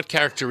what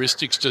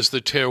characteristics does the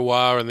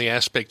terroir and the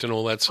aspect and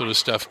all that sort of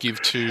stuff give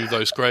to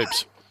those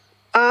grapes?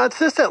 It's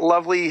just that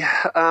lovely.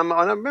 I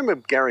remember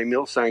Gary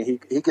Mills saying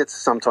he gets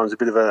sometimes a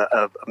bit of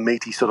a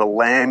meaty sort of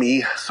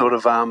lamby sort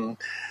of a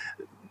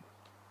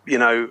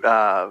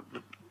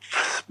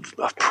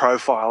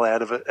profile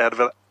out of it.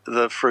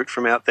 The fruit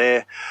from out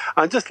there,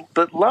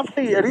 but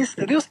lovely. It is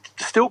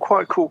still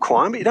quite cool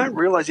climate. You don't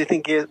realise. You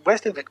think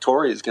Western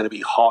Victoria is going to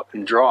be hot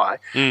and dry.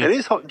 It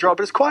is hot and dry,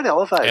 but it's quite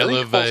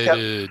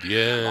elevated.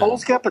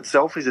 Halls Gap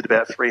itself is at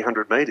about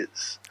 300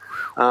 metres.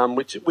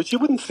 Which you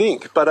wouldn't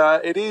think,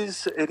 but it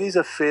is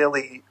a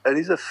fairly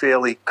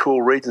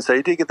cool region. So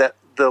you do get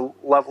the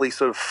lovely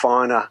sort of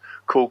finer,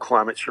 cool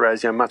climate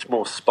Shiraz, much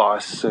more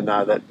spice and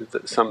that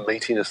some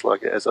meatiness,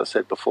 like as I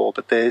said before.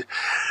 But it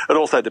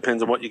also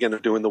depends on what you're going to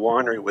do in the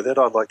winery with it.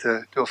 I'd like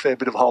to do a fair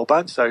bit of whole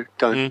bunch, so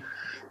don't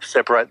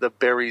separate the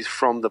berries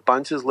from the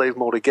bunches, leave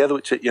them all together,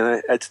 which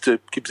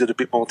gives it a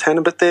bit more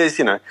tannin. But there's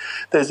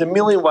a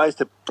million ways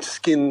to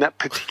skin that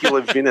particular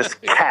vinous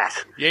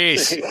cat.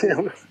 Yes.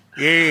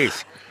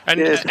 Yes,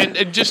 and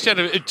just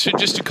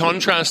to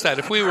contrast that,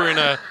 if we were in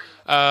a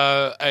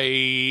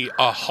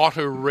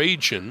hotter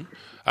region,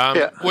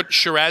 what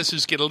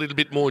Shirazes get a little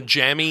bit more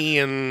jammy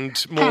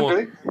and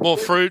more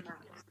fruit.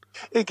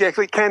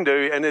 Exactly, can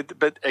do,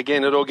 but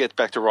again, it all gets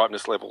back to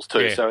ripeness levels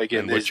too. Yeah, so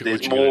again,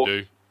 there's more.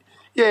 Do.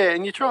 Yeah,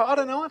 and you try. I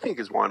don't know. I think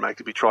as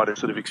winemakers, we try to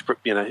sort of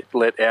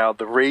let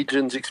the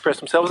regions express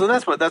themselves, and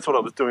that's what I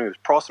was doing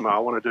with Proximo. I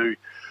want to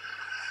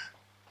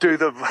do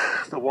the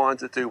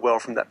wines that do well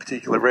from that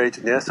particular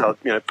region. Yeah, so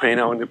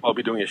Pinot, and I'll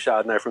be doing a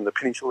Chardonnay from the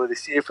Peninsula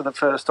this year for the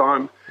first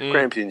time.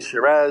 Grampian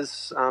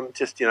Shiraz, and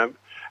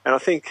I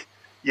think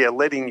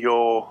letting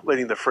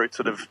the fruit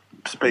sort of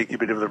speak a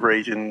bit of the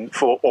region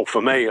for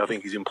me, I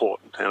think is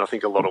important, and I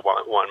think a lot of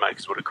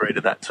winemakers would agree to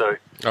that too.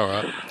 All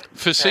right,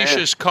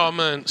 facetious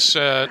comments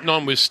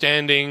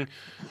notwithstanding.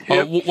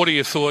 What are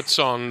your thoughts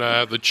on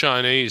the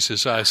Chinese?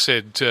 As I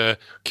said,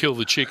 kill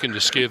the chicken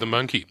to scare the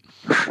monkey.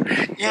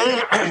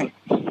 Yeah.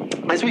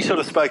 As we sort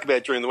of spoke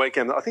about during the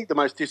weekend, I think the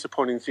most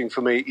disappointing thing for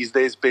me is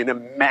there's been a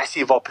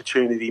massive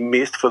opportunity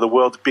missed for the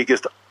world's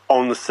biggest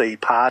on-the-sea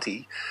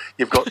party.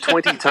 You've got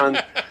 20 tons.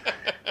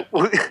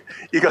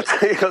 You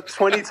got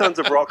 20 tons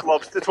of rock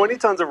lobster. 20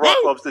 tons of rock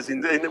lobsters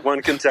in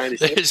one container.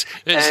 There's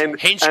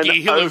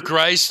Henschke Hill of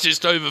Grace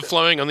just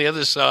overflowing on the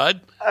other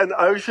side. An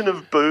ocean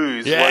of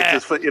booze,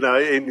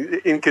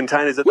 in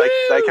containers that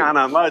they can't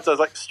unload. So I was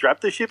like, strap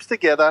the ships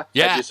together,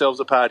 have yourselves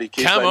a party,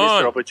 kids. Come on. Missed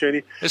their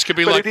opportunity. This could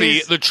be like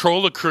the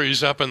trawler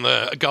cruise up in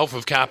the Gulf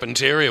of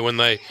Carpentaria when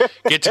they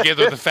get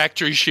together with the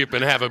factory ship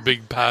and have a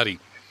big party.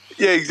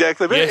 Yeah,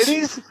 exactly. But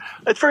Yes.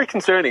 it's very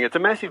concerning. It's a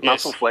massive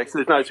muscle flex.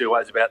 There's no two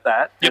ways about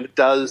that. Yep.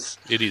 And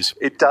it is.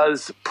 It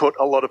does put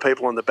a lot of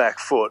people on the back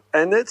foot.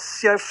 And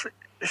it's,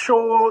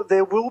 sure,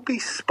 there will be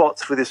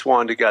spots for this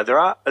wine to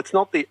go. It's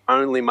not the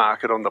only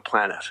market on the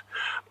planet,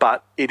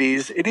 but it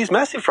is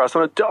massive for us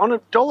on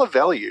a dollar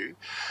value.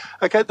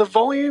 Okay, the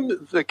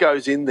volume that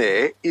goes in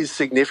there is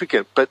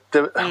significant, but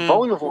the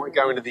volume of wine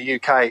going to the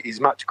UK is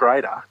much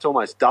greater. It's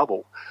almost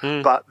double.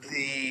 But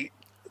the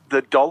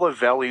dollar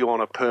value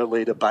on a per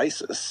litre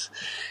basis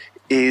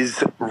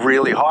is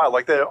really high.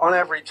 Like on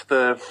average,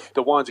 the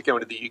wines that go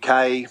into the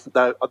UK,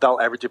 they'll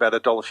average about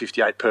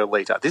 $1.58 per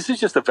litre. This is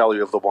just the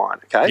value of the wine,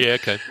 okay? Yeah,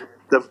 okay.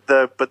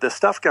 But the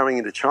stuff going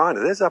into China,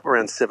 there's up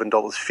around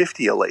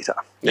 $7.50 a litre.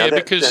 Yeah,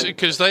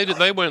 because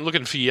they weren't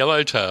looking for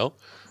Yellowtail.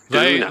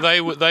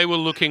 They were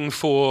looking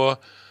for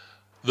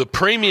the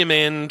premium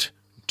end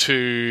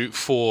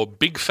for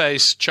big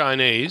face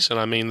Chinese, and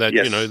I mean that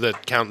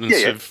that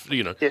countenance of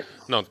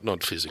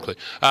not physically,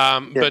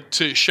 but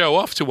to show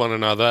off to one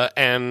another,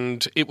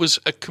 and it was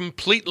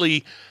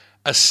completely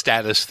a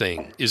status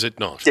thing, is it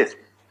not? Yes.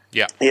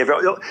 Yeah. Yeah.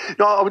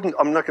 No, I wouldn't.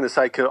 I'm not going to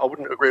say. I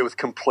wouldn't agree with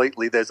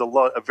completely. There's a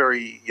lot of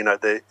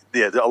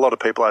a lot of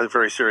people are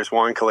very serious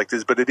wine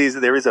collectors, but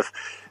there is a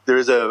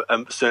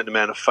certain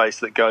amount of face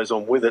that goes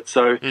on with it.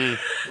 So,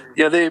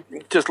 they're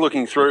just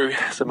looking through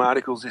some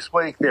articles this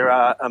week.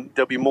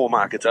 There'll be more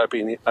markets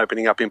opening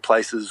up in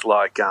places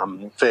like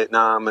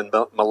Vietnam and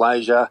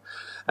Malaysia,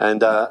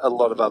 and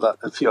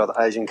a few other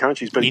Asian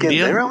countries. But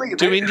India? Again,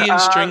 do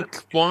Indians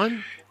drink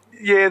wine?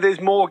 Yeah, there's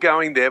more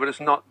going there, but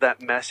it's not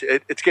that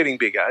massive. It's getting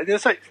bigger.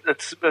 It's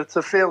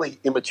a fairly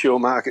immature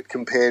market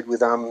compared with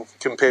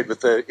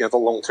the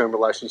long-term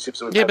relationships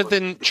that we've had. But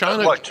then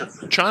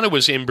China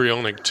was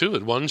embryonic too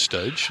at one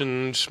stage,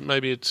 and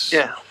maybe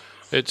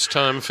it's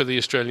time for the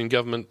Australian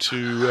government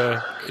to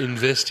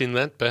invest in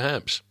that,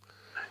 perhaps.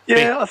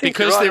 Yeah, I think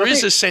because you're right. there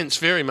is a sense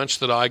very much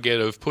that I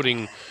get of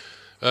putting,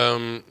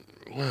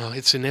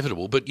 it's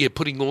inevitable, but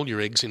putting all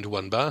your eggs into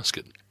one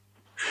basket.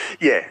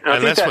 Yeah,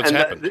 and that's what's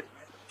happened.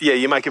 Yeah,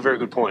 you make a very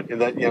good point in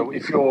that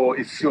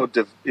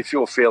if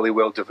you're fairly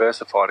well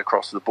diversified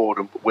across the board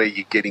and where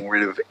you're getting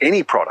rid of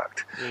any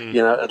product,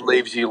 it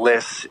leaves you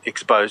less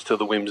exposed to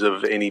the whims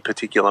of any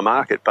particular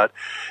market.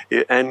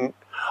 And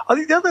I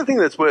think the other thing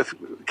that's worth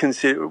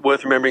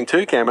remembering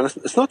too, Cam, and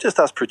it's not just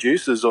us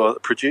producers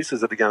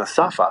that are going to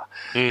suffer.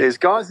 There's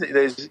traders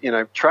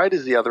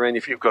at the other end.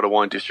 If you've got a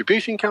wine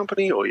distribution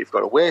company or you've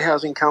got a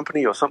warehousing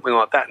company or something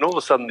like that, and all of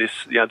a sudden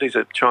these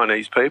are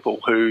Chinese people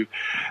who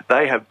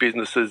they have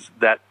businesses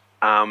that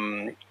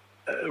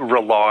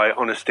rely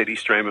on a steady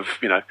stream of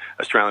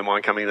Australian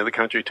wine coming into the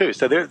country too.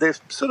 So they're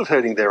sort of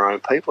hurting their own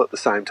people at the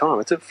same time.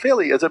 It's a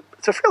fairly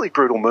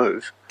brutal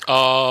move.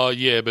 Oh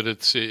yeah, but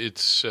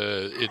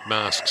it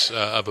masks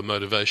other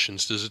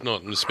motivations, does it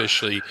not? And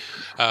especially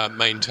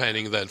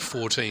maintaining that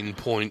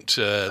 14-point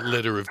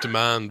letter of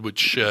demand,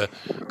 which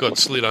got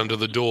slid under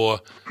the door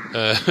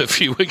a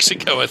few weeks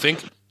ago, I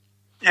think.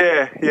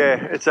 Yeah.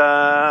 It's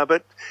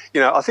but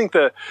I think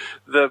the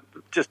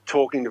just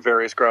talking to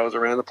various growers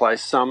around the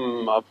place.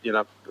 Some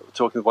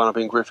talking to one up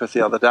in Griffith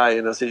the other day,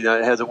 and I said,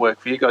 how's it work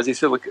for you guys? He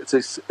said, look, it's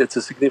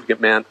a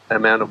significant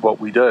amount of what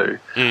we do,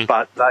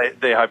 but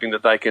they're hoping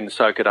that they can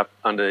soak it up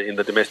in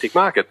the domestic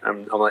market.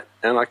 And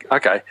I'm like,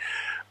 okay.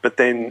 But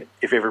then,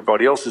 if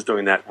everybody else is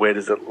doing that, where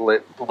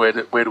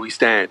do we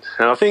stand?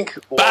 And I think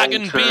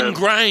bargain bin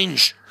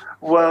Grange.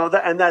 Well,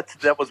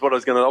 that was what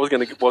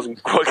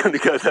wasn't quite going to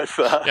go that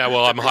far. Yeah,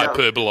 well, I'm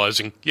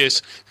hyperbolising.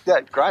 Yes.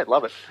 Yeah, great,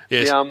 love it.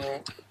 Yes.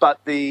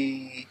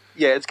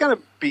 It's going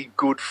to be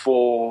good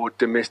for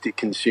domestic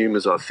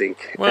consumers, I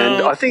think. Well,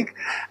 and I think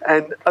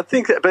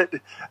that, but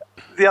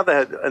the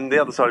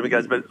other side of it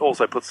goes, but it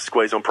also puts a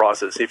squeeze on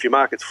prices. If your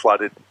market's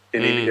flooded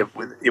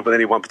with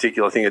any one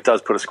particular thing, it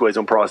does put a squeeze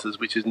on prices,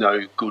 which is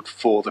no good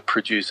for the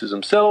producers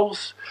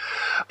themselves.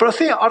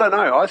 But I don't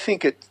know. I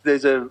think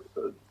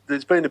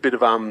there's been a bit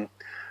of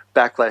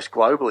backlash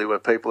globally where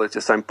people are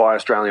just saying buy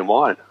Australian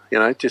wine.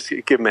 Just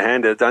give them a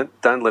hand.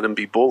 Don't let them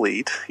be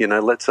bullied.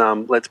 Let's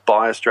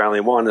buy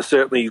Australian wine. And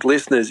certainly,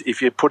 listeners,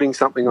 if you're putting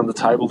something on the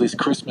table this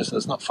Christmas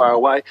that's not far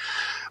away,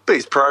 be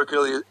as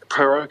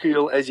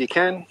parochial as you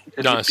can.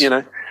 Nice.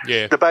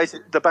 Yeah.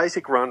 The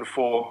basic run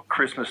for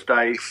Christmas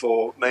Day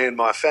for me and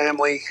my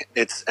family,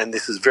 and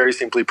this is very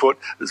simply put,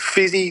 it's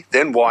fizzy,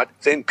 then white,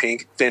 then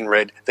pink, then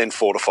red, then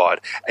fortified.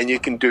 And you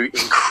can do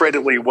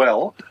incredibly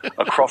well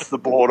across the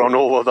board on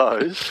all of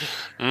those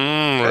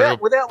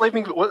without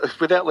leaving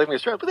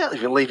Australia, without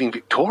even leaving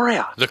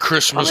Victoria. The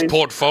Christmas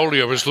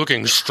portfolio is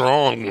looking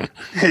strong.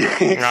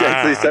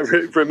 Exactly. So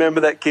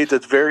remember that, kids.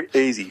 It's very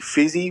easy.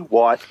 Fizzy,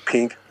 white,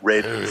 pink,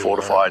 red,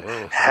 fortified.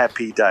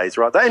 Happy days,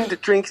 right? And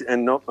drink,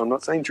 and I'm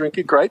not saying drink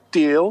a great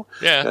deal.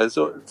 Yeah. It's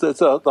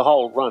the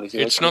whole run.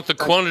 It's not the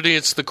quantity,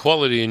 it's the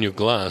quality in your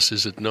glass,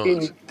 is it not?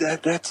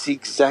 That's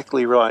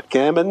exactly right,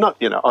 Cam. And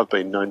I've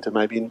been known to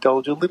maybe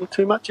indulge a little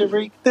too much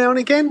every now and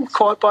again,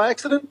 quite by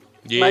accident.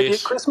 maybe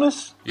Yes. at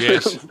Christmas.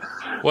 Yes.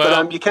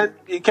 Well, But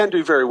you can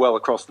do very well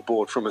across the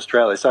board from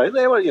Australia. So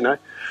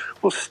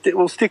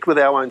we'll stick with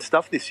our own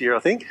stuff this year, I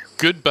think.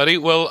 good, buddy.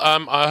 Well,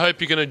 I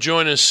hope you're going to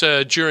join us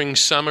during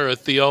summer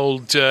at the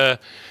old the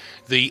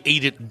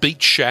Eat It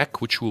Beach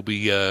Shack, which will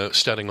be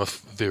starting off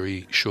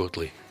very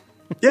shortly.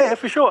 Yeah,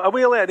 for sure. Are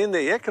we allowed in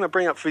there yet? Can I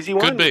bring up fizzy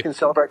wine? Could be. We can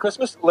celebrate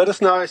Christmas. Let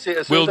us know. As soon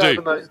as Will I do.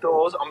 open those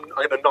doors, I'm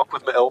going to knock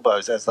with my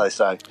elbows, as they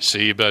say.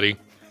 See you, buddy.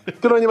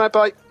 Good on you, mate.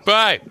 Bye.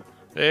 Bye.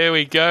 There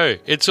we go.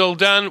 It's all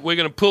done. We're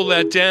going to pull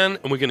that down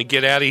and we're going to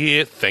get out of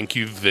here. Thank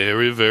you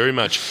very, very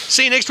much.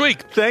 See you next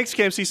week. Thanks,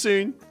 Cam. See you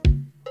soon.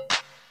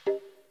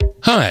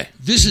 Hi,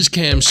 this is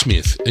Cam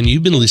Smith, and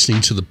you've been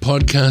listening to the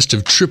podcast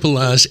of Triple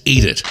R's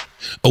Eat It,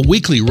 a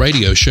weekly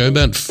radio show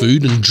about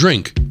food and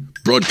drink,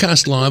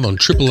 broadcast live on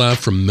Triple R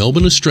from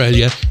Melbourne,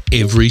 Australia,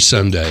 every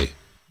Sunday.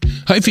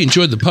 Hope you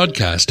enjoyed the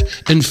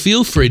podcast, and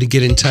feel free to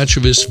get in touch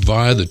with us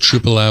via the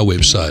Triple R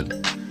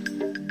website.